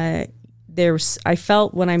 I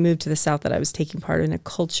felt when I moved to the South that I was taking part in a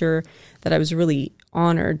culture that I was really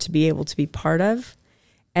honored to be able to be part of.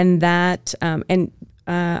 And that,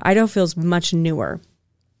 Idaho feels much newer.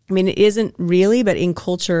 I mean, it isn't really, but in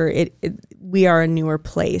culture, we are a newer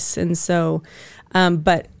place. And so,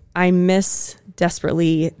 but I miss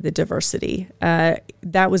desperately the diversity.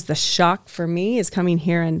 That was the shock for me, is coming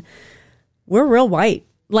here and we're real white.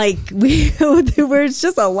 Like we're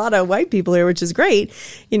just a lot of white people here, which is great,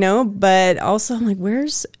 but also I'm like,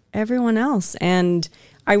 where's everyone else? And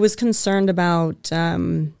I was concerned about,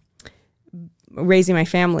 raising my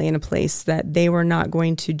family in a place that they were not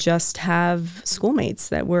going to just have schoolmates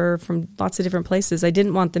that were from lots of different places. I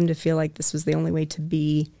didn't want them to feel like this was the only way to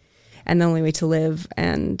be and the only way to live.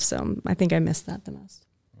 And so I think I missed that the most.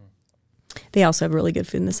 They also have really good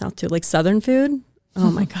food in the South too, like Southern food.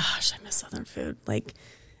 Oh my gosh, I miss Southern food. Like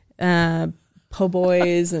po'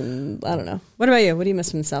 boys and I don't know. What about you? What do you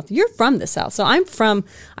miss from the South? You're from the South. So I'm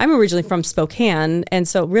originally from Spokane. And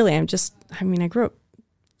so really I grew up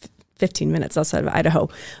 15 minutes outside of Idaho,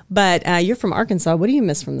 but you're from Arkansas. What do you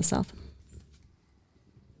miss from the South?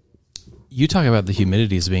 You talk about the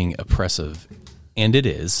humidity as being oppressive, and it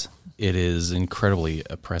is incredibly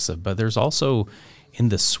oppressive, but there's also in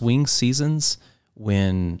the swing seasons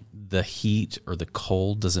when the heat or the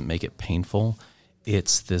cold doesn't make it painful,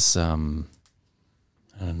 it's this, I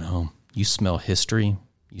don't know, you smell history,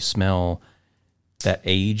 you smell that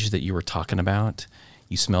age that you were talking about,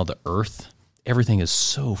 you smell the earth. Everything is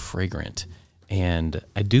so fragrant, and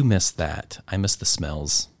I do miss that. I miss the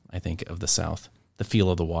smells, I think, of the South, the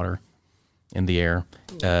feel of the water in the air,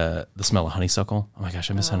 the smell of honeysuckle. Oh my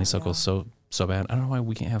gosh, I miss honeysuckle so bad. I don't know why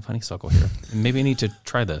we can't have honeysuckle here. Maybe I need to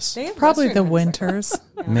try this. Probably the winters.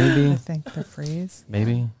 Maybe. I think the freeze.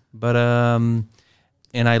 Maybe. But, and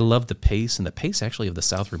I love the pace, and the pace actually of the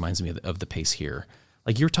South reminds me of the pace here.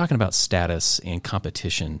 Like you're talking about status and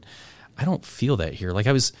competition. I don't feel that here. Like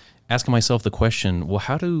I was asking myself the question, well,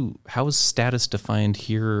 how is status defined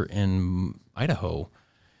here in Idaho?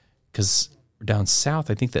 Because down south,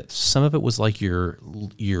 I think that some of it was like your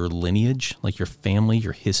lineage, like your family,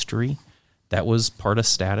 your history. That was part of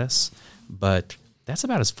status, but that's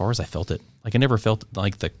about as far as I felt it. Like I never felt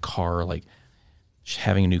like the car, like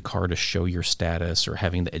having a new car to show your status or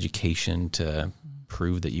having the education to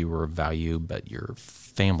prove that you were of value, but your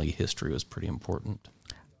family history was pretty important.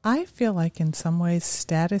 I feel like in some ways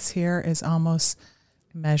status here is almost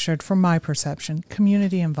measured, from my perception,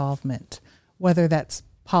 community involvement, whether that's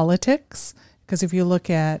politics, because if you look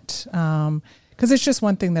at, because it's just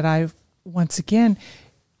one thing that once again,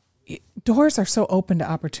 doors are so open to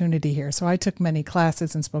opportunity here. So I took many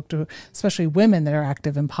classes and spoke to especially women that are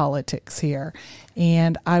active in politics here.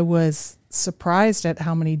 And I was surprised at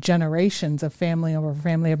how many generations of family over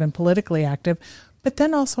family have been politically active. But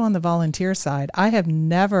then also on the volunteer side, I have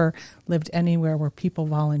never lived anywhere where people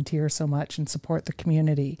volunteer so much and support the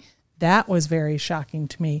community. That was very shocking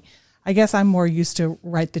to me. I guess I'm more used to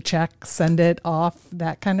write the check, send it off,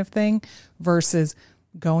 that kind of thing, versus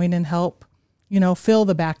going and help, fill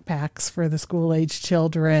the backpacks for the school-age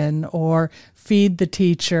children or feed the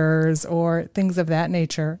teachers or things of that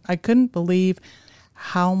nature. I couldn't believe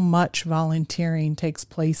how much volunteering takes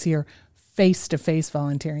place here, face-to-face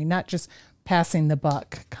volunteering, not just passing the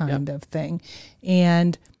buck kind of thing.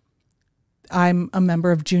 And I'm a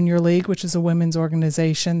member of Junior League, which is a women's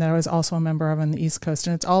organization that I was also a member of on the East Coast.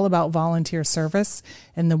 And it's all about volunteer service.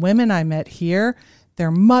 And the women I met here, their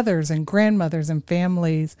mothers and grandmothers and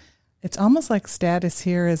families, it's almost like status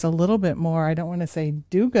here is a little bit more, I don't want to say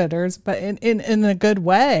do-gooders, but in a good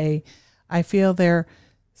way I feel they're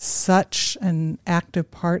such an active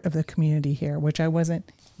part of the community here, which I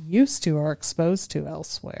wasn't used to or exposed to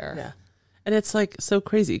elsewhere. Yeah. And it's like so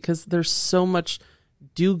crazy because there's so much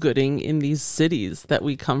do-gooding in these cities that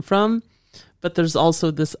we come from, but there's also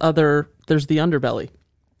there's the underbelly.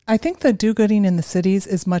 I think the do-gooding in the cities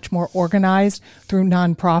is much more organized through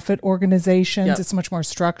nonprofit organizations. Yep. It's much more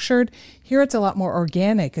structured. Here it's a lot more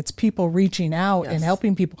organic. It's people reaching out and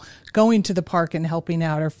helping people, going to the park and helping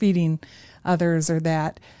out or feeding others or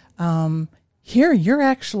that. Here you're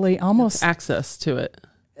actually almost... It's access to it.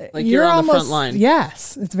 Like you're on the front line.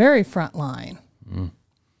 Yes, it's very front line.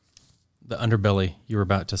 The underbelly, you were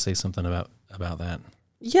about to say something about that.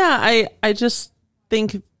 Yeah, I just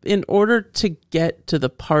think in order to get to the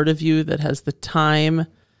part of you that has the time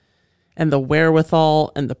and the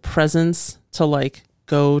wherewithal and the presence to like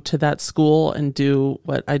go to that school and do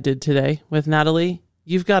what I did today with Natalie,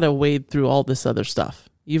 you've got to wade through all this other stuff.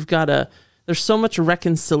 There's so much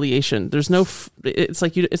reconciliation. There's no, it's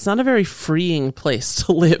like, it's not a very freeing place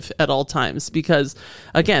to live at all times because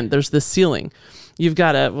again, there's this ceiling. I've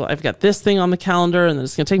got this thing on the calendar and then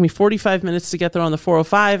it's going to take me 45 minutes to get there on the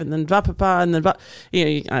 405 and then and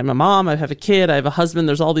then, I'm a mom, I have a kid, I have a husband.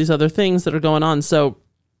 There's all these other things that are going on. So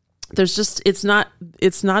there's just, it's not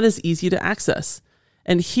as easy to access.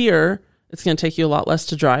 And here it's going to take you a lot less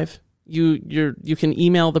to drive. You can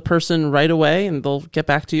email the person right away and they'll get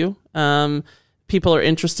back to you. People are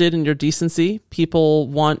interested in your decency. People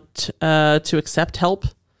want to accept help.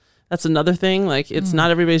 That's another thing. Like it's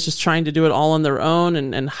not everybody's just trying to do it all on their own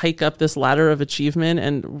and hike up this ladder of achievement.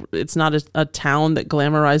 And it's not a town that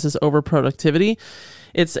glamorizes over productivity.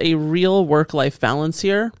 It's a real work-life balance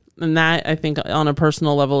here. And that, I think, on a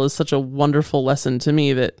personal level is such a wonderful lesson to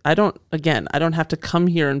me that I don't have to come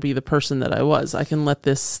here and be the person that I was. I can let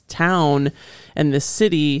this town and this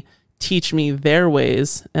city teach me their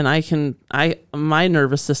ways, and my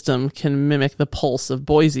nervous system can mimic the pulse of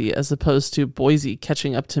Boise as opposed to Boise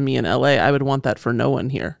catching up to me in LA. I would want that for no one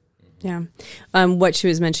here. Yeah. What she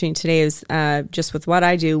was mentioning today is just with what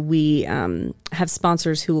I do, we have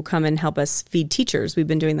sponsors who will come and help us feed teachers. We've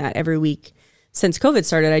been doing that every week since COVID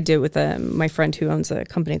started. I did it with my friend who owns a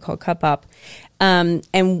company called Cup Up.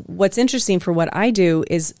 And what's interesting for what I do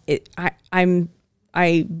is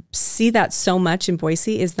I see that so much in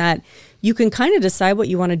Boise is that you can kind of decide what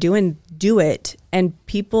you want to do and do it, and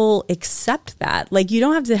people accept that. Like you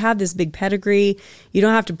don't have to have this big pedigree. You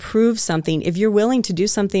don't have to prove something. If you're willing to do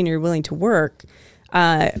something, or you're willing to work,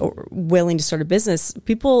 or willing to start a business,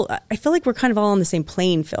 I feel like we're kind of all on the same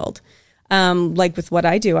playing field. Like with what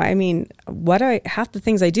I do, I mean, half the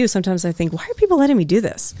things I do, sometimes I think, why are people letting me do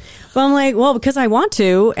this? But I'm like, well, because I want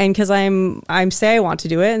to, and because I'm say I want to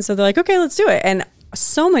do it. And so they're like, okay, let's do it. And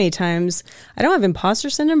so many times I don't have imposter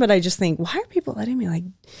syndrome, but I just think, why are people letting me like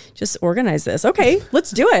just organize this? Okay,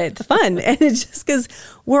 let's do it. It's fun. And it's just because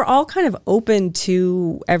we're all kind of open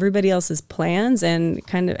to everybody else's plans and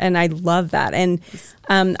I love that. And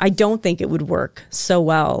I don't think it would work so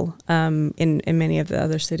well in many of the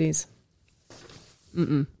other cities.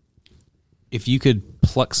 Mm-mm. If you could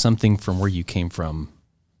pluck something from where you came from,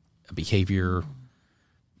 a behavior,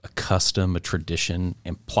 a custom, a tradition,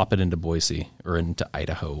 and plop it into Boise or into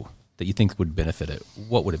Idaho that you think would benefit it,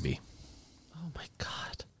 what would it be? Oh my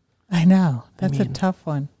God. I know. That's a tough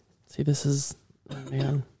one. See, this is,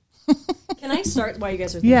 man. Can I start while you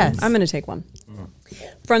guys are thinking? Yes. I'm going to take one.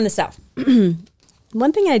 From the South.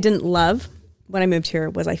 One thing I didn't love when I moved here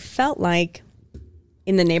was I felt like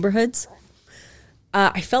in the neighborhoods,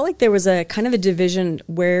 I felt like there was a kind of a division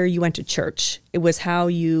where you went to church. It was how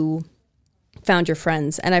you found your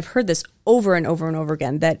friends. And I've heard this over and over and over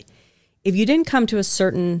again, that if you didn't come to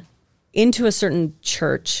into a certain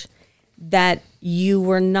church, that you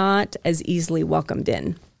were not as easily welcomed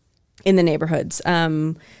in the neighborhoods,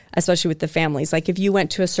 especially with the families. Like if you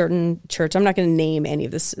went to a certain church, I'm not going to name any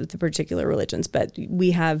of the particular religions, but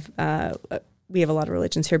we have a lot of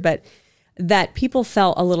religions here, but that people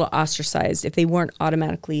felt a little ostracized if they weren't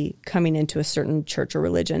automatically coming into a certain church or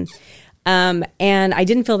religion. And I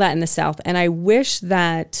didn't feel that in the South. And I wish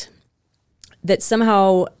that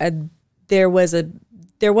somehow there wasn't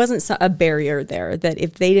a barrier there, that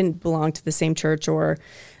if they didn't belong to the same church, or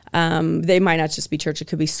they might not just be church, it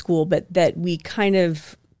could be school, but that we kind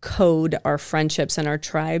of code our friendships and our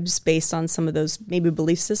tribes based on some of those maybe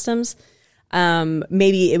belief systems.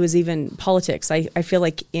 Maybe it was even politics. I feel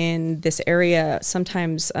like in this area,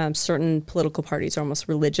 sometimes certain political parties are almost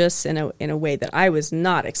religious in a way that I was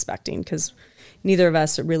not expecting, because neither of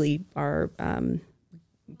us really are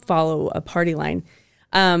follow a party line.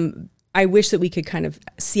 I wish that we could kind of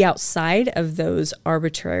see outside of those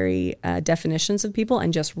arbitrary definitions of people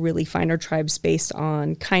and just really find our tribes based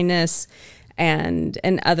on kindness and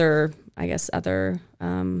other, I guess, other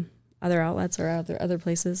outlets or other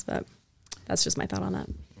places. But that's just my thought on that.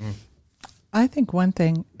 I think one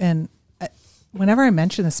thing, and whenever I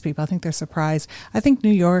mention this to people, I think they're surprised. I think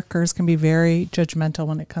New Yorkers can be very judgmental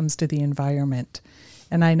when it comes to the environment.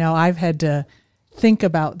 And I know I've had to think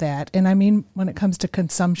about that. And I mean, when it comes to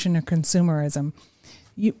consumption or consumerism,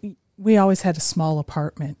 we always had a small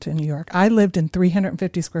apartment in New York. I lived in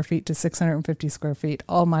 350 square feet to 650 square feet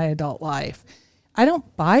all my adult life. I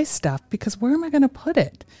don't buy stuff because where am I going to put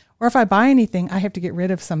it? Or if I buy anything, I have to get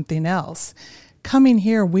rid of something else. Coming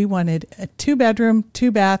here, we wanted a 2-bedroom,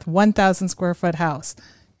 2-bath, 1,000 square foot house.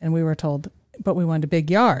 And we were told, but we wanted a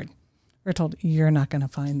big yard. We were told, you're not going to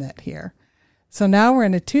find that here. So now we're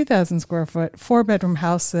in a 2,000 square foot, 4-bedroom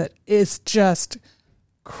house that is just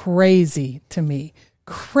crazy to me.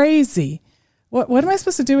 Crazy. What am I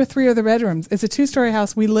supposed to do with 3 other bedrooms? It's a 2-story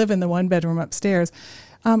house. We live in the 1-bedroom upstairs.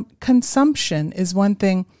 Consumption is one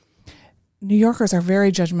thing. New Yorkers are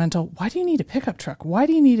very judgmental. Why do you need a pickup truck? Why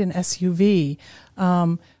do you need an SUV?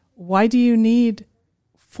 Why do you need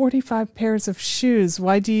 45 pairs of shoes?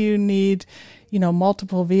 Why do you need,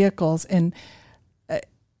 multiple vehicles? And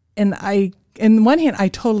on one hand, I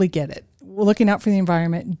totally get it. Looking out for the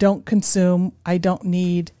environment, don't consume. I don't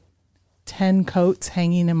need 10 coats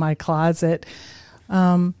hanging in my closet.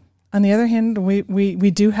 On the other hand,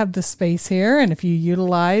 we do have the space here, and if you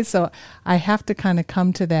utilize, so I have to kind of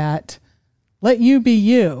come to that. Let you be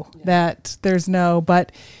you. Yeah. That there's no,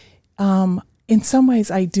 but in some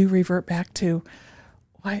ways, I do revert back to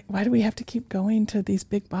why do we have to keep going to these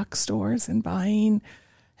big box stores and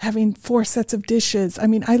having 4 sets of dishes? I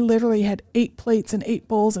mean, I literally had 8 plates and 8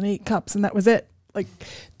 bowls and 8 cups, and that was it. Like,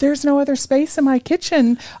 there's no other space in my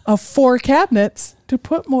kitchen of 4 cabinets to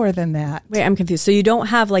put more than that. Wait, I'm confused. So you don't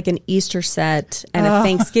have like an Easter set and a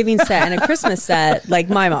Thanksgiving set and a Christmas set like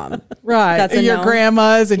my mom? Right. That's a your no?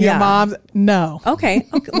 grandma's and your mom's. No. Okay.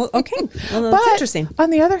 Well, that's interesting. On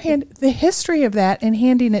the other hand, the history of that and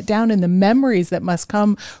handing it down and the memories that must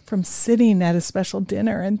come from sitting at a special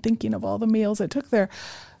dinner and thinking of all the meals I took there.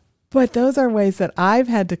 But those are ways that I've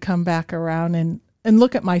had to come back around and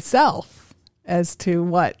look at myself as to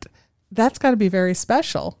what that's got to be very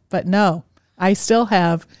special. But no, I still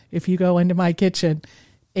have, if you go into my kitchen,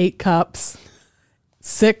 8 cups,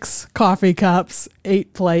 6 coffee cups,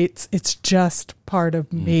 8 plates. It's just part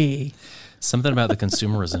of me. Something about the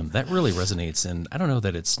consumerism that really resonates. And I don't know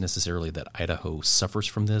that it's necessarily that Idaho suffers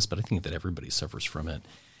from this, but I think that everybody suffers from it.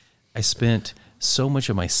 I spent so much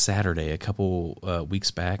of my Saturday a couple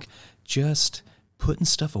weeks back just putting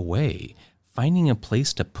stuff away, finding a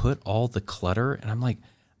place to put all the clutter. And I'm like,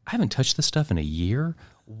 I haven't touched this stuff in a year.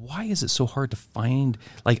 Why is it so hard to find?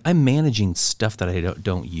 Like, I'm managing stuff that I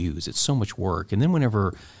don't use. It's so much work. And then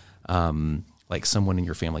whenever like someone in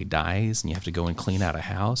your family dies and you have to go and clean out a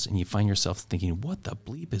house and you find yourself thinking, what the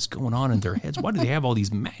bleep is going on in their heads? Why do they have all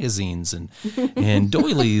these magazines and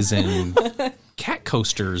doilies and cat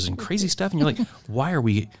coasters and crazy stuff? And you're like, why are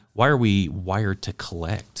we wired to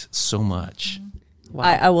collect so much? Wow.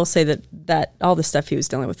 I will say that all the stuff he was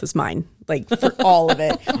dealing with was mine, like for all of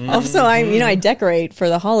it. Also, I decorate for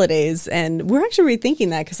the holidays, and we're actually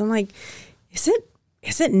rethinking that because I'm like, is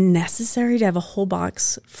it necessary to have a whole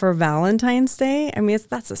box for Valentine's Day? I mean,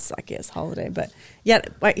 that's the suckiest holiday, but yet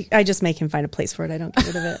I just make him find a place for it. I don't get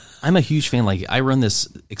rid of it. I'm a huge fan. Like, I run this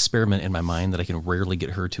experiment in my mind that I can rarely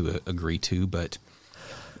get her to agree to, but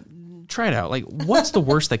try it out. Like, what's the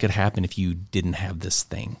worst that could happen if you didn't have this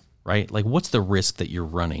thing? Right? Like, what's the risk that you're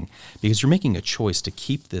running? Because you're making a choice to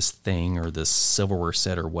keep this thing or this silverware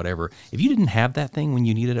set or whatever. If you didn't have that thing when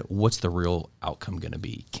you needed it, what's the real outcome going to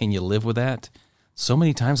be? Can you live with that? So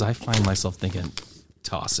many times I find myself thinking,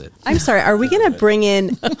 toss it. I'm sorry. Are we going to bring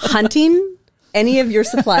in hunting? Any of your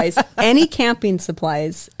supplies, any camping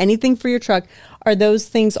supplies, anything for your truck? Are those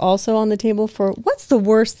things also on the table for what's the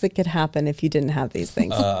worst that could happen if you didn't have these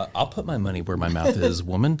things? I'll put my money where my mouth is,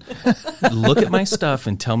 woman. Look at my stuff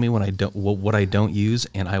and tell me what I don't use,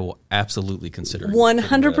 and I will absolutely consider it.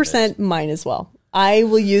 100% mine as well. I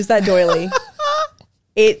will use that doily.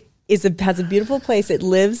 It has a beautiful place. It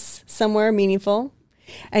lives somewhere meaningful.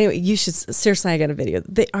 Anyway, you should seriously. I got a video.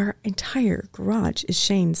 Our entire garage is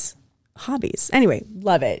Shane's hobbies. Anyway,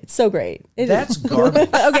 love it. It's so great. That's garbage.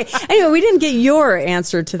 Okay. Anyway, we didn't get your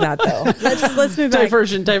answer to that though. Let's move back.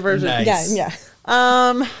 Diversion. Nice. Yeah.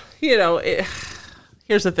 Here's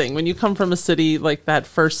Here's the thing. When you come from a city, like that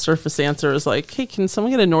first surface answer is like, hey, can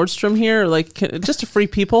someone get a Nordstrom here? Or like just a free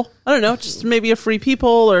people? I don't know, just maybe a free people,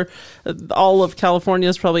 or all of California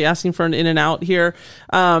is probably asking for an In-N-Out here.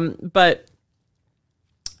 But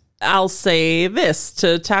I'll say this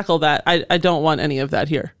to tackle that. I don't want any of that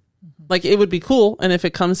here. Like, it would be cool. And if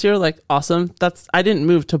it comes here, like, awesome. I didn't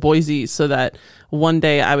move to Boise so that one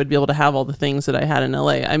day I would be able to have all the things that I had in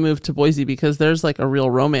LA. I moved to Boise because there's like a real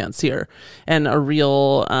romance here, and a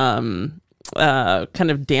real kind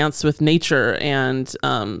of dance with nature, and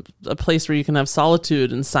a place where you can have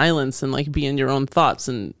solitude and silence and like be in your own thoughts.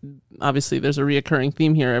 And obviously there's a reoccurring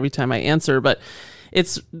theme here every time I answer, but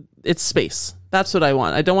it's space. That's what I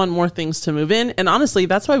want. I don't want more things to move in. And honestly,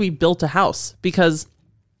 that's why we built a house, because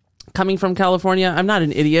coming from California, I'm not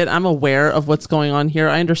an idiot. I'm aware of what's going on here.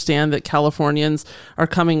 I understand that Californians are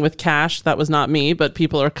coming with cash. That was not me, but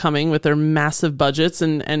people are coming with their massive budgets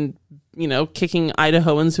and you know, kicking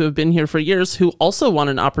Idahoans who have been here for years, who also want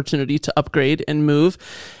an opportunity to upgrade and move,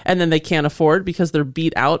 and then they can't afford because they're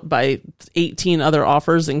beat out by 18 other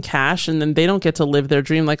offers in cash, and then they don't get to live their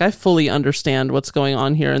dream. Like, I fully understand what's going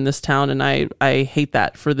on here in this town, and I hate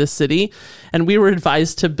that for this city. And we were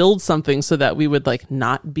advised to build something so that we would like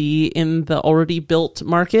not be in the already built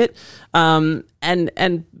market. And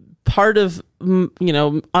part of, you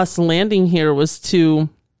know, us landing here was to,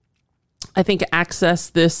 I think, access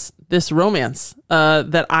this romance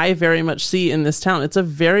that I very much see in this town. It's a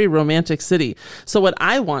very romantic city. So what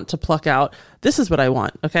I want to pluck out, this is what I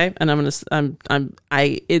want, okay? And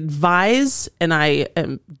I advise, and I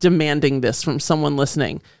am demanding this from someone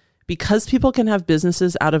listening, because people can have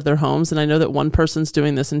businesses out of their homes, and I know that one person's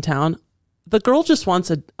doing this in town. The girl just wants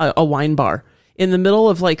a wine bar in the middle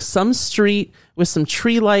of like some street with some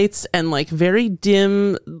tree lights and like very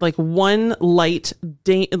dim, like one light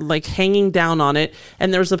like hanging down on it.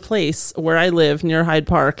 And there's a place where I live near Hyde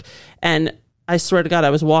Park, and I swear to God, I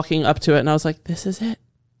was walking up to it and I was like, this is it.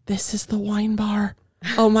 This is the wine bar.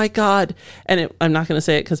 Oh my God. And I'm not going to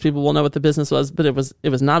say it because people will know what the business was, but it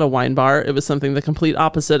was not a wine bar. It was something the complete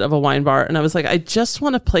opposite of a wine bar. And I was like, I just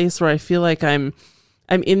want a place where I feel like I'm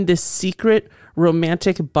in this secret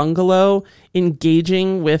romantic bungalow,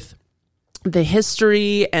 engaging with the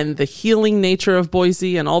history and the healing nature of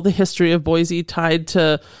Boise, and all the history of Boise tied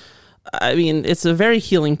to, I mean, it's a very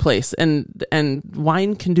healing place, and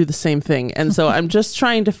wine can do the same thing. And so I'm just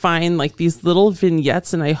trying to find like these little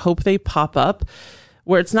vignettes, and I hope they pop up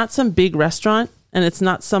where it's not some big restaurant and it's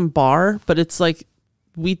not some bar, but it's like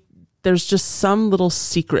there's just some little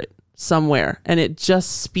secret somewhere, and it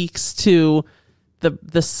just speaks to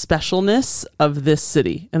the specialness of this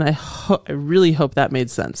city. And I really hope that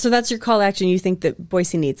made sense. So that's your call to action. You think that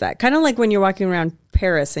Boise needs that? Kind of like when you're walking around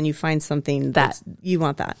Paris and you find something that you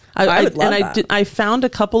want that. I would love that. I found a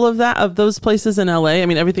couple of those places in LA. I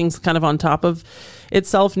mean, everything's kind of on top of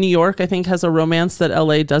itself. New York, I think, has a romance that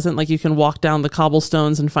LA doesn't. Like, you can walk down the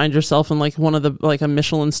cobblestones and find yourself in like one of the, like a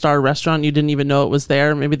Michelin star restaurant. You didn't even know it was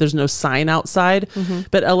there. Maybe there's no sign outside,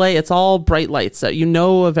 but LA, it's all bright lights that you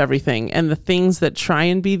know of everything. And the things that try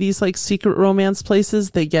and be these like secret romance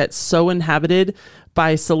places, they get so inhabited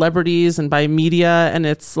by celebrities and by media. And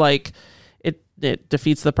it's like, it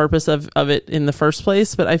defeats the purpose of it in the first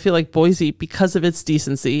place. But I feel like Boise, because of its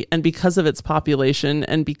decency and because of its population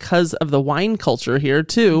and because of the wine culture here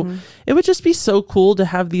too, it would just be so cool to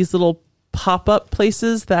have these little pop-up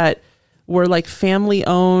places that were like family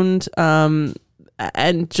owned, and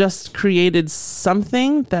just created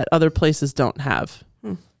something that other places don't have.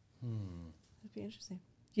 That'd be interesting.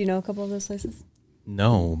 Do you know a couple of those places?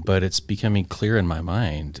 No, but it's becoming clear in my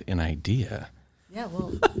mind an idea. Yeah,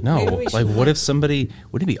 well, no, like what if somebody,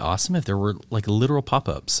 wouldn't it be awesome if there were like literal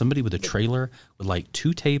pop-ups, somebody with a trailer with like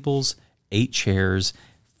 2 tables, 8 chairs,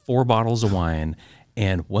 4 bottles of wine,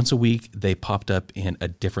 and once a week they popped up in a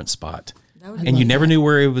different spot, and you never knew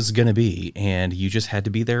where it was going to be, and you just had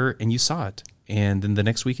to be there and you saw it, and then the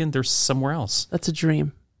next weekend there's somewhere else. That's a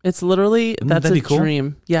dream. It's literally, that's a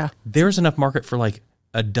dream. Yeah. There's enough market for like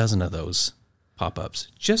a dozen of those pop-ups.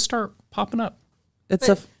 Just start popping up.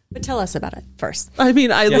 But tell us about it first. I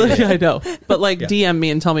mean, I know, but like DM me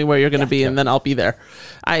and tell me where you're going to be, and then I'll be there.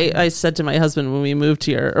 I said to my husband when we moved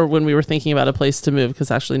here, or when we were thinking about a place to move,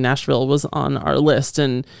 because actually Nashville was on our list,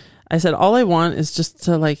 and I said, all I want is just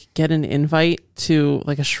to like get an invite to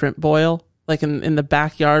like a shrimp boil, like in the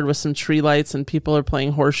backyard with some tree lights and people are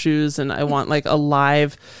playing horseshoes, and I want like a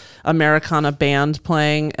live Americana band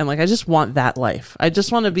playing, and like I just want that life. I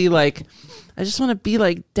just want to be like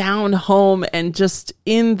down home and just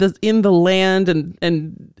in the land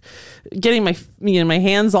and getting my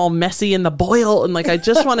hands all messy in the boil, and like I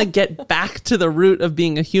just want to get back to the root of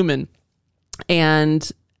being a human.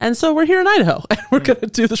 And so we're here in Idaho and we're going to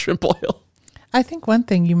do the shrimp oil. I think one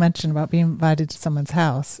thing you mentioned about being invited to someone's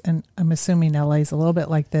house, and I'm assuming LA is a little bit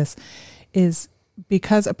like this, is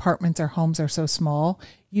because apartments or homes are so small,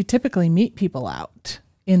 you typically meet people out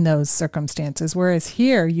in those circumstances. Whereas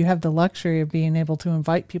here, you have the luxury of being able to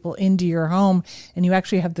invite people into your home, and you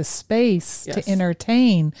actually have the space Yes. to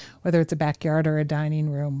entertain, whether it's a backyard or a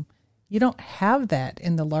dining room. You don't have that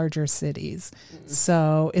in the larger cities.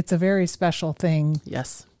 So it's a very special thing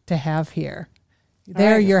Yes. to have here.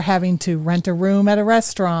 There, you're having to rent a room at a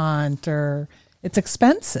restaurant, or it's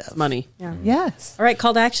expensive. Money. Yeah. Yes. All right,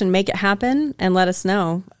 call to action. Make it happen and let us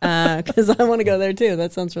know, because I want to go there too.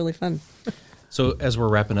 That sounds really fun. So as we're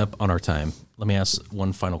wrapping up on our time, let me ask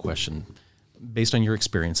one final question. Based on your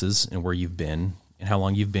experiences and where you've been and how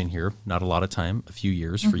long you've been here, not a lot of time, a few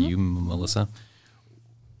years for you, Melissa,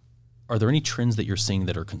 are there any trends that you're seeing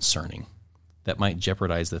that are concerning that might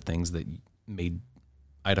jeopardize the things that made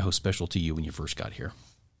Idaho special to you when you first got here?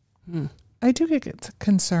 I do get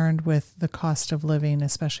concerned with the cost of living,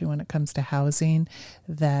 especially when it comes to housing,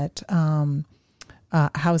 that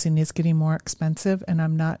housing is getting more expensive, and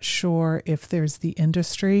I'm not sure if there's the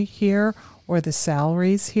industry here or the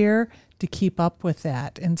salaries here to keep up with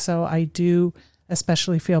that. And so I do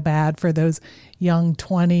especially feel bad for those young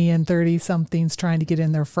 20 and 30 somethings trying to get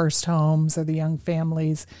in their first homes, or the young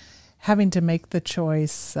families having to make the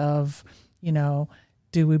choice of,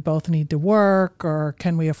 do we both need to work, or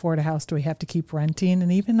can we afford a house? Do we have to keep renting?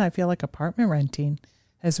 And even I feel like apartment renting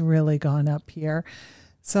has really gone up here.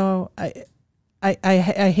 So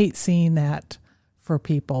I hate seeing that for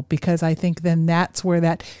people, because I think then that's where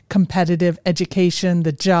that competitive education,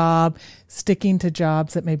 the job, sticking to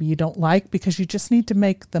jobs that maybe you don't like because you just need to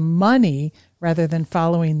make the money rather than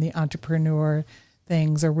following the entrepreneur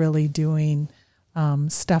things, or really doing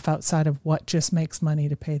stuff outside of what just makes money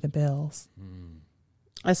to pay the bills.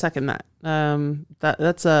 I second that.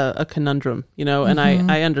 That's a conundrum, and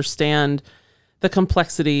I understand the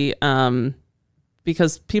complexity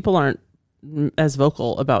because people aren't as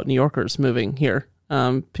vocal about New Yorkers moving here.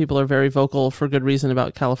 People are very vocal for good reason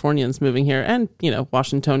about Californians moving here, and,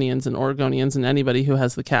 Washingtonians and Oregonians and anybody who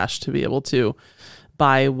has the cash to be able to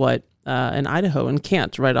buy what an Idahoan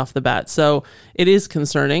can't right off the bat. So it is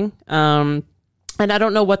concerning. And I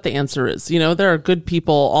don't know what the answer is. There are good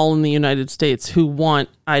people all in the United States who want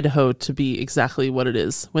Idaho to be exactly what it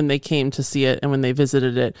is when they came to see it and when they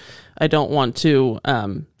visited it. I don't want to,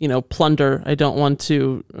 plunder. I don't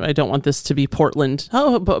want this to be Portland.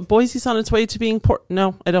 Oh, but Boise's on its way to being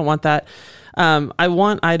No, I don't want that. I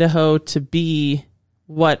want Idaho to be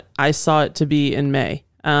what I saw it to be in May.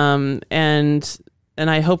 And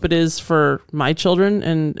I hope it is for my children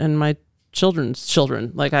and my children's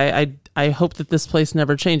children. Like I hope that this place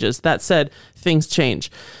never changes. That said, things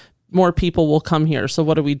change. More people will come here. So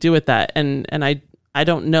what do we do with that? And I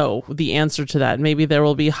don't know the answer to that. Maybe there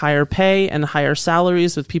will be higher pay and higher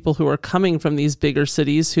salaries with people who are coming from these bigger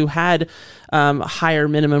cities who had higher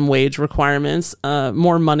minimum wage requirements,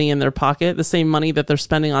 more money in their pocket, the same money that they're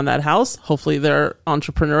spending on that house. Hopefully they're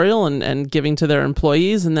entrepreneurial and giving to their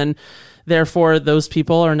employees. And then therefore those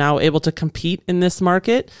people are now able to compete in this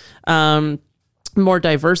market. More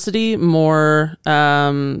diversity, more,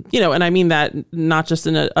 and I mean that not just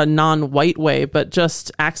in a non-white way, but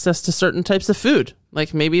just access to certain types of food.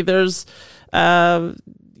 Like maybe there's, a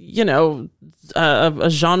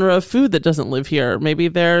genre of food that doesn't live here. Maybe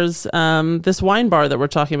there's this wine bar that we're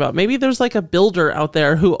talking about. Maybe there's like a builder out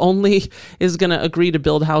there who only is going to agree to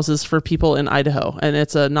build houses for people in Idaho. And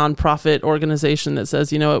it's a nonprofit organization that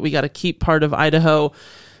says, we got to keep part of Idaho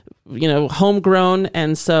homegrown.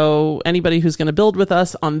 And so anybody who's going to build with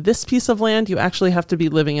us on this piece of land, you actually have to be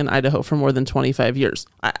living in Idaho for more than 25 years.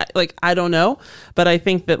 I don't know, but I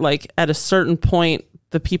think that at a certain point,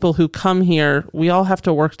 the people who come here, we all have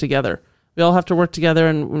to work together. We all have to work together,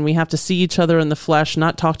 and when we have to see each other in the flesh,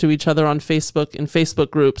 not talk to each other on Facebook and Facebook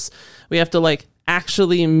groups, we have to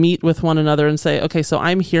actually meet with one another and say, okay, so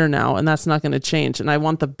I'm here now, and that's not going to change. And I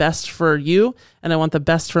want the best for you, and I want the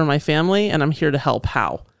best for my family, and I'm here to help.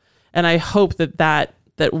 How? And I hope that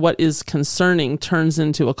what is concerning turns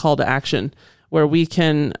into a call to action where we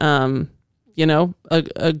can,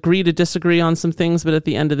 agree to disagree on some things, but at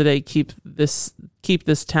the end of the day, keep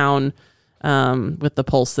this town with the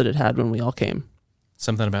pulse that it had when we all came.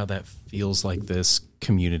 Something about that feels like this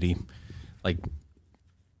community,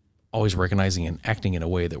 always recognizing and acting in a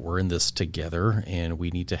way that we're in this together, and we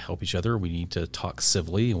need to help each other. We need to talk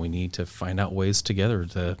civilly, and we need to find out ways together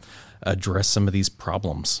to address some of these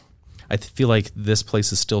problems. I feel like this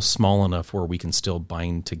place is still small enough where we can still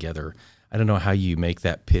bind together. I don't know how you make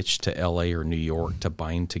that pitch to LA or New York to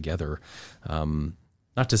bind together.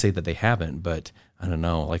 Not to say that they haven't, but I don't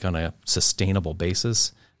know, like on a sustainable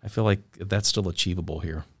basis, I feel like that's still achievable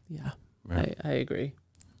here. Yeah, Right. I agree.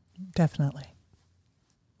 Definitely.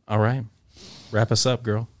 All right. Wrap us up,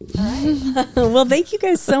 girl. Well, thank you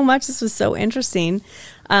guys so much. This was so interesting.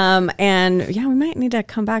 And yeah, we might need to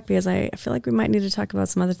come back because I feel like we might need to talk about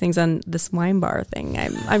some other things on this wine bar thing.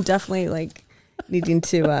 I'm definitely like needing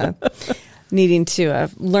to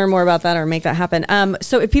learn more about that or make that happen.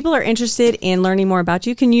 So if people are interested in learning more about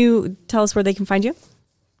you, can you tell us where they can find you?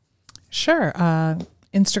 Sure.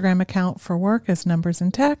 Instagram account for work is Numbers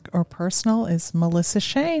in Tech, or personal is Melissa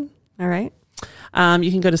Shane. All right.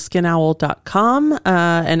 You can go to skinowl.com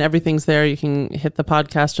and everything's there. You can hit the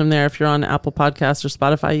podcast from there. If you're on Apple Podcasts or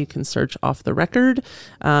Spotify, you can search Off the Record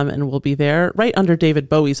and we'll be there right under David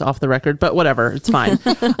Bowie's Off the Record, but whatever, it's fine.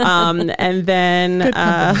 And then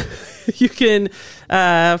you can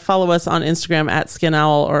follow us on Instagram at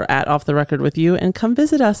skinowl or at Off the Record with you, and come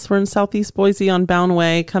visit us. We're in Southeast Boise on Bound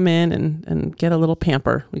Way. Come in and get a little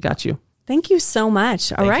pamper. We got you. Thank you so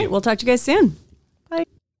much. All right. you. We'll talk to you guys soon. Bye.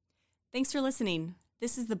 Thanks for listening.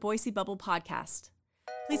 This is the Boise Bubble Podcast.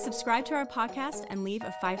 Please subscribe to our podcast and leave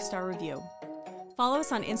a 5-star review. Follow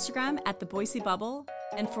us on Instagram at the Boise Bubble,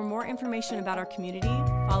 and for more information about our community,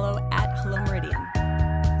 follow at Hello Meridian.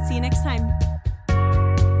 See you next time.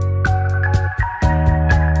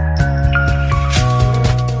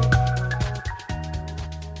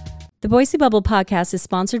 The Boise Bubble Podcast is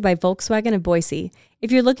sponsored by Volkswagen of Boise.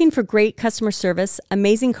 If you're looking for great customer service,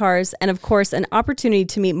 amazing cars, and of course, an opportunity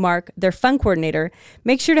to meet Mark, their fun coordinator,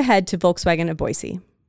 make sure to head to Volkswagen of Boise.